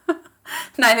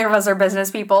 Neither of us are business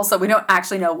people, so we don't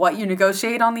actually know what you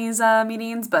negotiate on these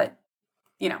meetings, but,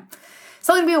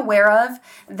 something to be aware of,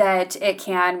 that it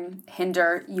can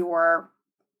hinder your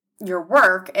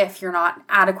work if you're not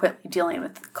adequately dealing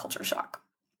with culture shock.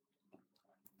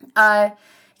 It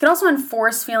can also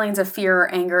enforce feelings of fear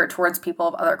or anger towards people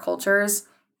of other cultures,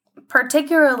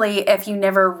 particularly if you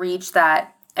never reach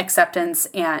that acceptance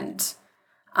and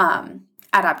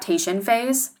adaptation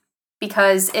phase.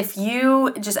 Because if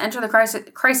you just enter the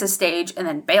crisis stage and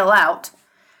then bail out,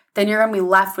 then you're going to be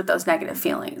left with those negative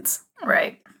feelings.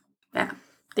 Right. Yeah.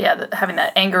 Yeah, having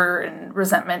that anger and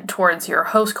resentment towards your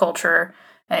host culture,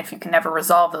 and if you can never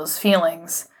resolve those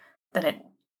feelings, then it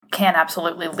can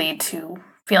absolutely lead to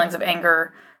feelings of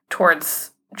anger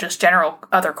towards just general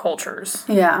other cultures.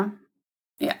 Yeah.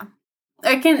 Yeah.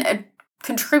 It can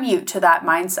contribute to that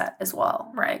mindset as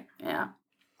well. Right. Yeah.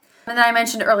 And then I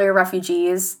mentioned earlier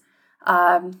refugees.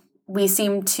 We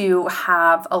seem to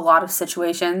have a lot of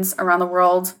situations around the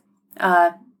world,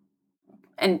 and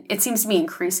it seems to be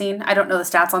increasing. I don't know the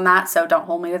stats on that, so don't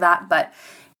hold me to that, but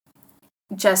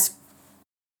just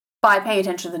by paying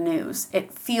attention to the news,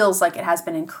 it feels like it has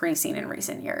been increasing in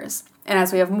recent years. And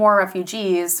as we have more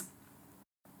refugees,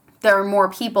 there are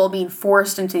more people being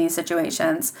forced into these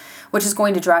situations, which is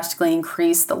going to drastically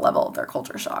increase the level of their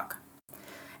culture shock.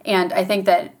 And I think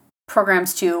that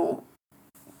programs to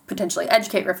potentially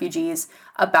educate refugees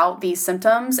about these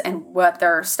symptoms and what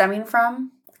they're stemming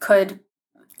from could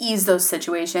ease those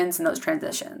situations and those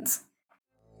transitions.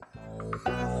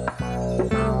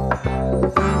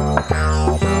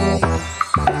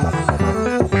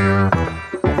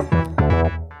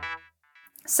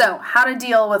 So, how to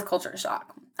deal with culture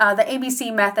shock. The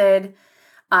ABC method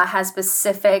has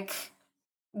specific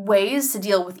ways to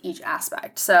deal with each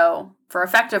aspect. So, for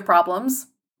effective problems,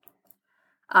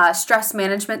 stress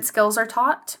management skills are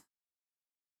taught.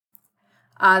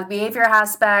 The behavior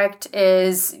aspect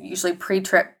is usually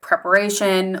pre-trip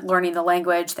preparation, learning the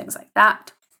language, things like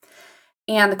that.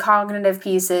 And the cognitive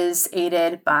piece is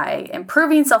aided by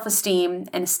improving self-esteem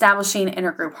and establishing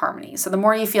intergroup harmony. So the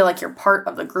more you feel like you're part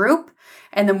of the group,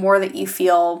 and the more that you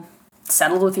feel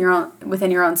settled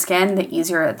within your own skin, the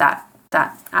easier that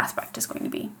aspect is going to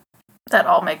be. That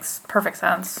all makes perfect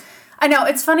sense. I know,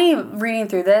 it's funny reading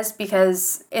through this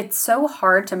because it's so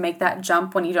hard to make that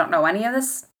jump when you don't know any of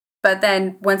this. But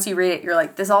then once you read it, you're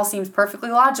like, this all seems perfectly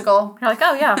logical. You're like,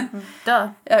 oh yeah,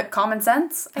 duh. Common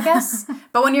sense, I guess.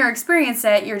 But when you're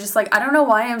experiencing it, you're just like, I don't know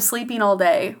why I'm sleeping all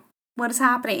day. What is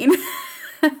happening?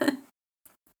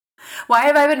 Why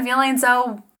have I been feeling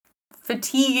so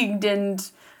fatigued and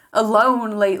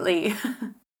alone lately?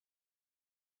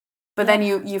 But then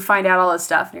you find out all this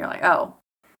stuff and you're like, oh,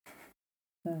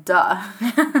 duh.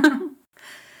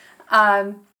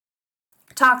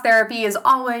 Talk therapy is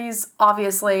always,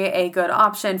 obviously, a good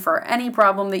option for any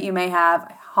problem that you may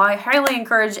have. I highly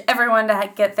encourage everyone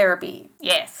to get therapy.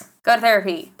 Yes. Go to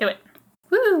therapy. Do it.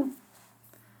 Woo!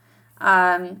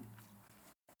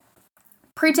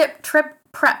 Pre-trip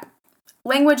prep.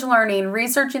 Language learning,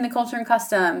 researching the culture and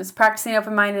customs, practicing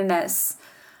open-mindedness.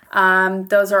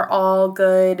 Those are all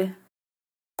good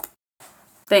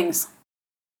things.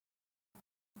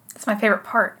 It's my favorite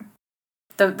part.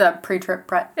 The pre-trip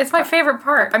prep. It's my favorite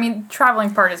part. I mean,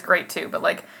 traveling part is great too, but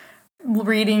like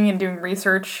reading and doing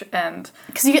research, and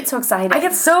because you get so excited. I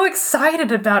get so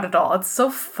excited about it all. It's so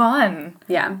fun.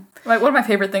 Yeah. Like, one of my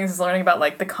favorite things is learning about,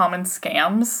 like, the common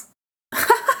scams.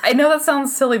 I know that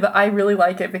sounds silly, but I really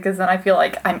like it because then I feel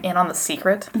like I'm in on the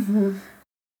secret. Mm-hmm.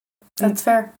 That's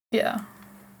fair. Yeah.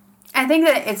 I think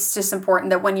that it's just important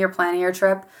that when you're planning your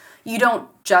trip, you don't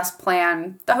just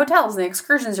plan the hotels and the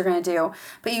excursions you're going to do,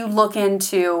 but you look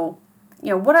into,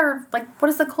 what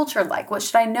is the culture like? What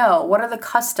should I know? What are the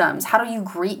customs? How do you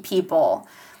greet people?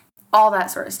 All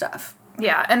that sort of stuff.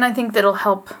 Yeah, and I think that'll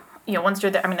help, once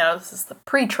you're there. I mean, no, this is the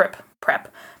pre-trip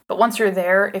prep, but once you're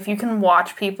there, if you can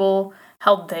watch people,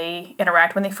 how they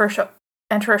interact when they first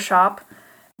enter a shop,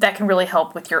 that can really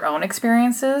help with your own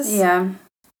experiences. Yeah.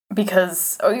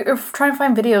 Because you're trying to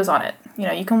find videos on it.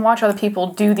 You can watch other people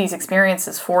do these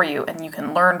experiences for you, and you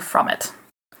can learn from it.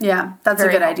 Yeah, that's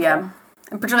Very a good helpful. idea.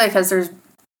 And particularly because there's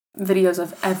videos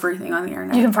of everything on the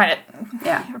internet. You can find it.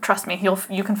 Yeah. Trust me,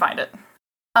 you can find it.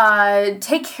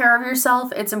 Take care of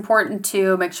yourself. It's important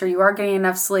to make sure you are getting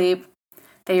enough sleep,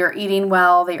 that you're eating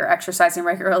well, that you're exercising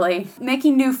regularly.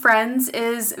 Making new friends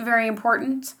is very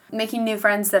important. Making new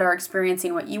friends that are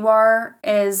experiencing what you are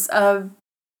is a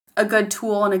good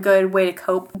tool and a good way to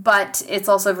cope. But it's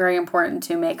also very important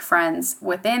to make friends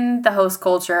within the host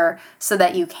culture so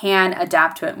that you can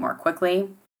adapt to it more quickly.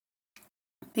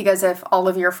 Because if all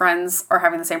of your friends are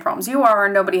having the same problems you are,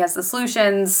 and nobody has the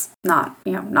solutions, not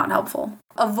helpful.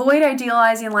 Avoid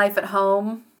idealizing life at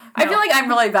home. No. I feel like I'm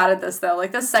really bad at this, though.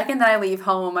 Like, the second that I leave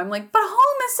home, I'm like, but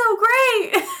home is so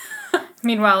great!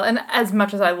 Meanwhile, and as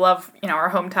much as I love,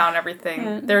 our hometown and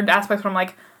everything, there are aspects where I'm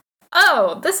like,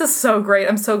 oh, this is so great.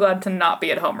 I'm so glad to not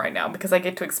be at home right now because I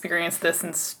get to experience this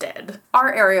instead.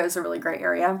 Our area is a really great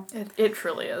area. It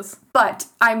truly is. But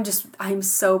I'm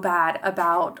so bad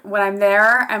about when I'm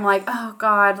there. I'm like, oh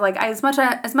God, like as much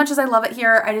as I love it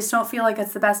here, I just don't feel like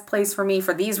it's the best place for me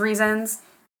for these reasons.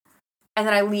 And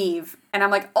then I leave and I'm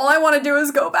like, all I want to do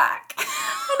is go back.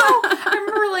 I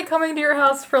remember like coming to your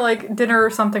house for like dinner or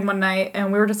something one night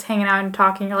and we were just hanging out and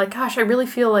talking. You're like, gosh, I really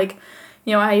feel like,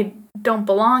 I don't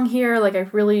belong here, like I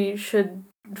really should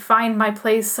find my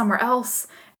place somewhere else.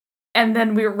 And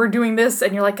then we're doing this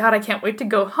and you're like, God, I can't wait to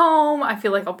go home. I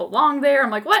feel like I'll belong there. I'm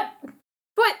like, what?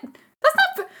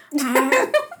 That's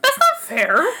not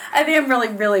fair. I think I'm really,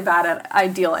 really bad at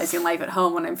idealizing life at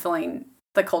home when I'm feeling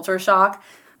the culture shock.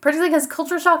 Particularly because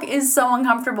culture shock is so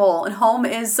uncomfortable and home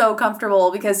is so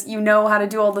comfortable because you know how to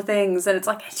do all the things and it's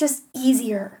like, it's just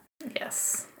easier.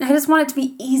 Yes. I just want it to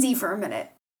be easy for a minute.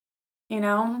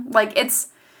 Like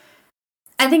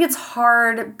I think it's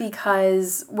hard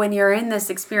because when you're in this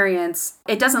experience,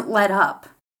 it doesn't let up.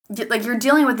 Like you're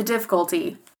dealing with the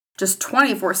difficulty just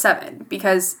 24/7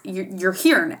 because you're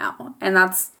here now. And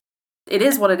it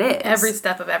is what it is. Every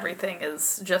step of everything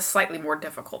is just slightly more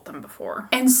difficult than before.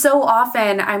 And so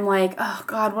often I'm like, oh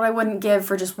God, what I wouldn't give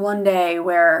for just one day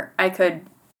where I could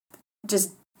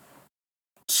just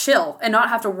chill and not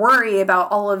have to worry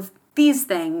about all of these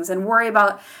things and worry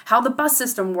about how the bus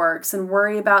system works and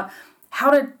worry about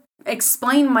how to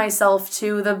explain myself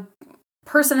to the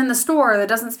person in the store that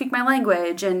doesn't speak my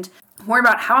language and worry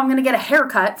about how I'm going to get a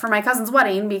haircut for my cousin's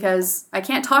wedding because I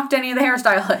can't talk to any of the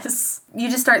hairstylists. You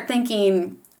just start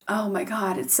thinking, oh my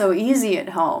God, it's so easy at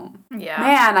home. Yeah.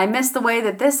 Man, I miss the way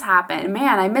that this happened.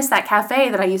 Man, I miss that cafe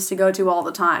that I used to go to all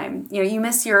the time. You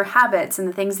miss your habits and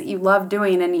the things that you love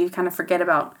doing and you kind of forget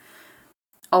about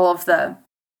all of the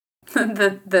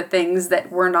things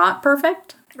that were not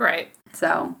perfect. Right.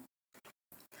 So,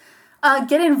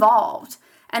 get involved.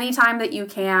 Anytime that you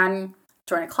can,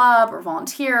 join a club or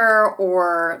volunteer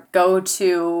or go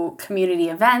to community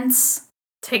events.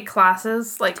 Take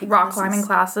classes, like rock climbing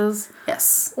classes.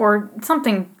 Yes. Or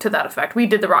something to that effect. We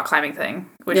did the rock climbing thing,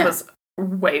 which was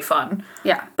way fun.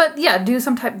 Yeah. But yeah,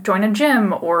 join a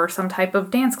gym or some type of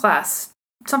dance class.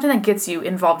 Something that gets you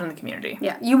involved in the community.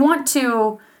 Yeah. You want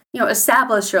to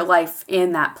establish your life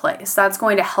in that place. That's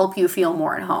going to help you feel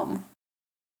more at home.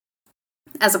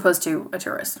 As opposed to a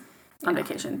tourist on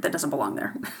vacation that doesn't belong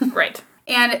there. Right.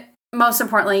 And most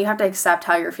importantly, you have to accept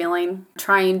how you're feeling.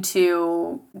 Trying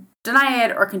to deny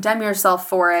it or condemn yourself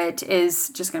for it is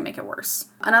just going to make it worse.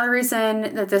 Another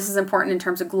reason that this is important in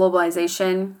terms of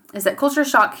globalization is that culture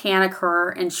shock can occur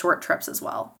in short trips as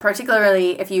well.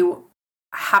 Particularly if you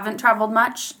haven't traveled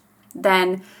much,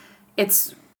 then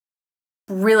it's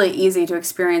really easy to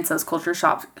experience those culture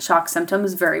shock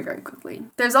symptoms very, very quickly.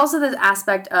 There's also this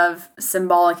aspect of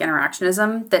symbolic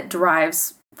interactionism that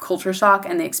drives culture shock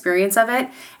and the experience of it.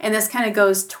 And this kind of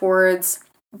goes towards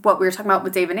what we were talking about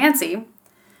with Dave and Nancy,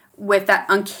 with that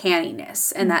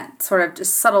uncanniness and that sort of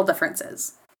just subtle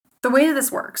differences. The way that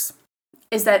this works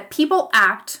is that people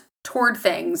act toward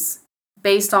things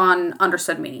based on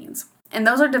understood meanings. And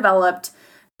those are developed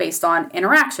based on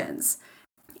interactions.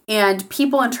 And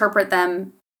people interpret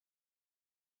them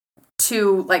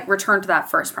to like return to that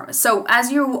first premise. So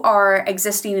as you are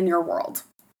existing in your world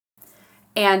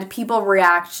and people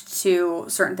react to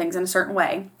certain things in a certain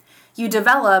way, you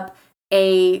develop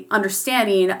a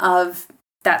understanding of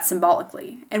that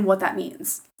symbolically and what that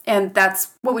means. And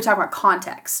that's what we talk about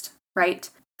context, right?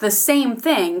 The same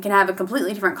thing can have a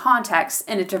completely different context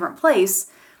in a different place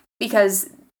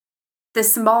because the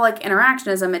symbolic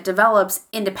interactionism, it develops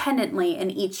independently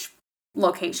in each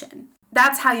location.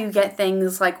 That's how you get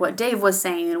things like what Dave was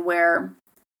saying, where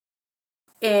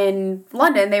in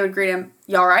London, they would greet him,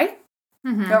 "You all right?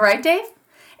 Mm-hmm. You all right, Dave?"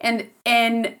 And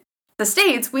in the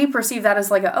States, we perceive that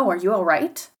as like, "Oh, are you all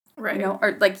right?" Right. You know,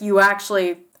 or like,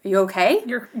 are you okay?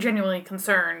 You're genuinely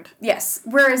concerned. Yes.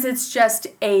 Whereas it's just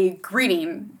a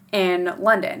greeting in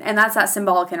London. And that's that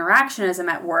symbolic interactionism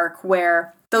at work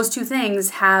where those two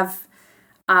things have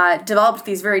developed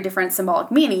these very different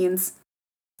symbolic meanings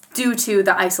due to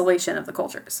the isolation of the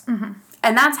cultures. Mm-hmm.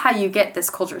 And that's how you get this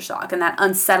culture shock, and that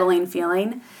unsettling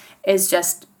feeling is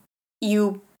just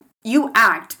you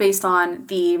act based on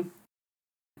the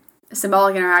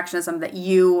symbolic interactionism that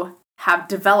you have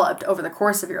developed over the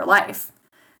course of your life.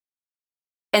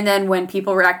 And then when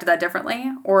people react to that differently,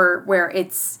 or where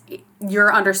it's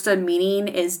your understood meaning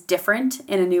is different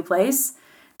in a new place,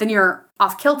 then you're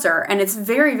off kilter, and it's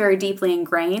very, very deeply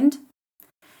ingrained.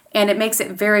 And it makes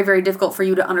it very, very difficult for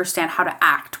you to understand how to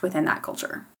act within that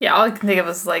culture. Yeah, all I can think of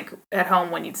is like at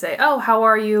home when you'd say, "Oh, how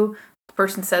are you?" The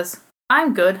person says,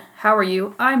 "I'm good. How are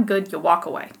you?" "I'm good." You walk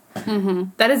away. Mm-hmm.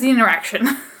 That is the interaction.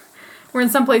 Where in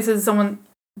some places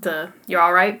you're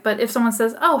all right. But if someone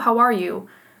says, "Oh, how are you?"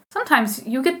 sometimes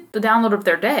you get the download of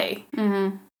their day.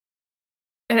 Mm-hmm.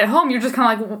 And at home, you're just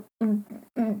kind of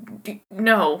like,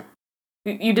 "No,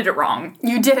 you did it wrong."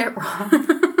 You did it wrong.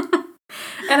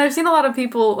 And I've seen a lot of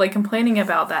people like complaining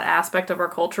about that aspect of our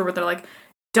culture where they're like,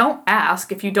 "Don't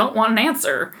ask if you don't want an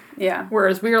answer." Yeah.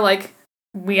 Whereas we are like,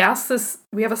 we ask this,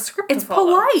 we have a script to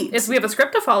follow. It's polite. We have a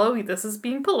script to follow. This is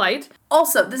being polite.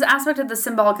 Also, this aspect of the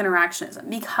symbolic interactionism,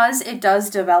 because it does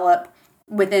develop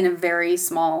within very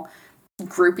small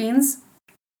groupings.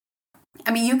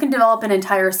 I mean, you can develop an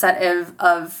entire set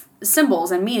of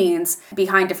symbols and meanings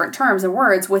behind different terms and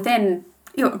words within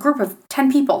a group of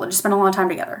 10 people that just spend a long time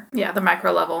together. Yeah, the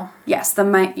micro level. Yes,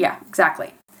 yeah,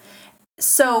 exactly.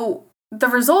 So the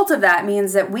result of that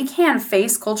means that we can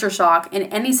face culture shock in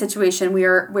any situation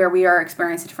where we are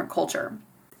experiencing a different culture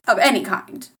of any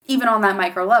kind, even on that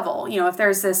micro level. You know, if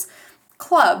there's this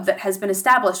club that has been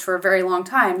established for a very long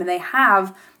time and they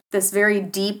have this very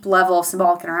deep level of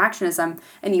symbolic interactionism,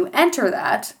 and you enter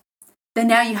that, then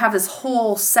now you have this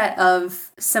whole set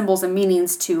of symbols and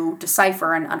meanings to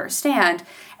decipher and understand,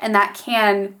 and that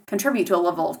can contribute to a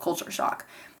level of culture shock.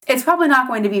 It's probably not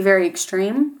going to be very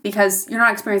extreme because you're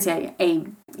not experiencing a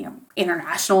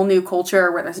international new culture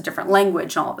where there's a different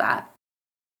language and all of that.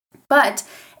 But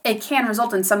it can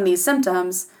result in some of these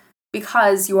symptoms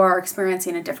because you are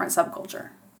experiencing a different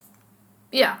subculture.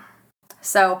 Yeah.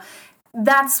 So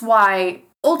that's why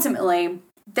ultimately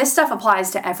this stuff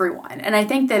applies to everyone. And I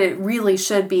think that it really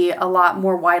should be a lot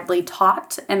more widely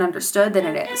taught and understood than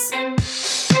it is.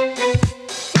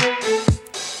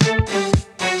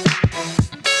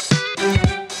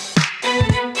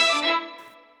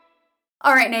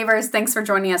 All right, neighbors, thanks for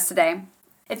joining us today.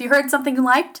 If you heard something you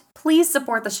liked, please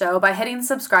support the show by hitting the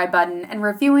subscribe button and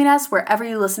reviewing us wherever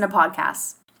you listen to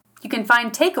podcasts. You can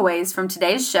find takeaways from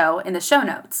today's show in the show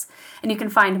notes, and you can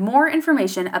find more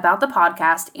information about the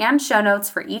podcast and show notes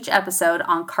for each episode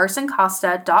on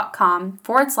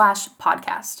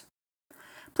carsoncosta.com/podcast.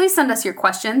 Please send us your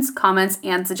questions, comments,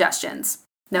 and suggestions.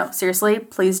 No, seriously,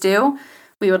 please do.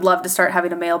 We would love to start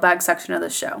having a mailbag section of the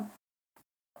show.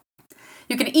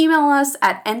 You can email us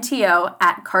at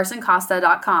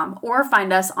nto@carsoncosta.com or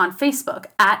find us on Facebook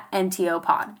at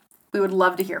ntopod. We would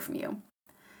love to hear from you.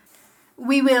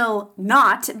 We will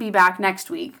not be back next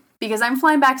week because I'm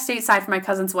flying back stateside for my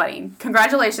cousin's wedding.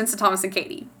 Congratulations to Thomas and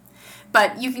Katie.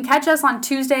 But you can catch us on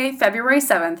Tuesday, February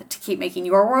 7th to keep making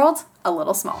your world a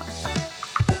little smaller.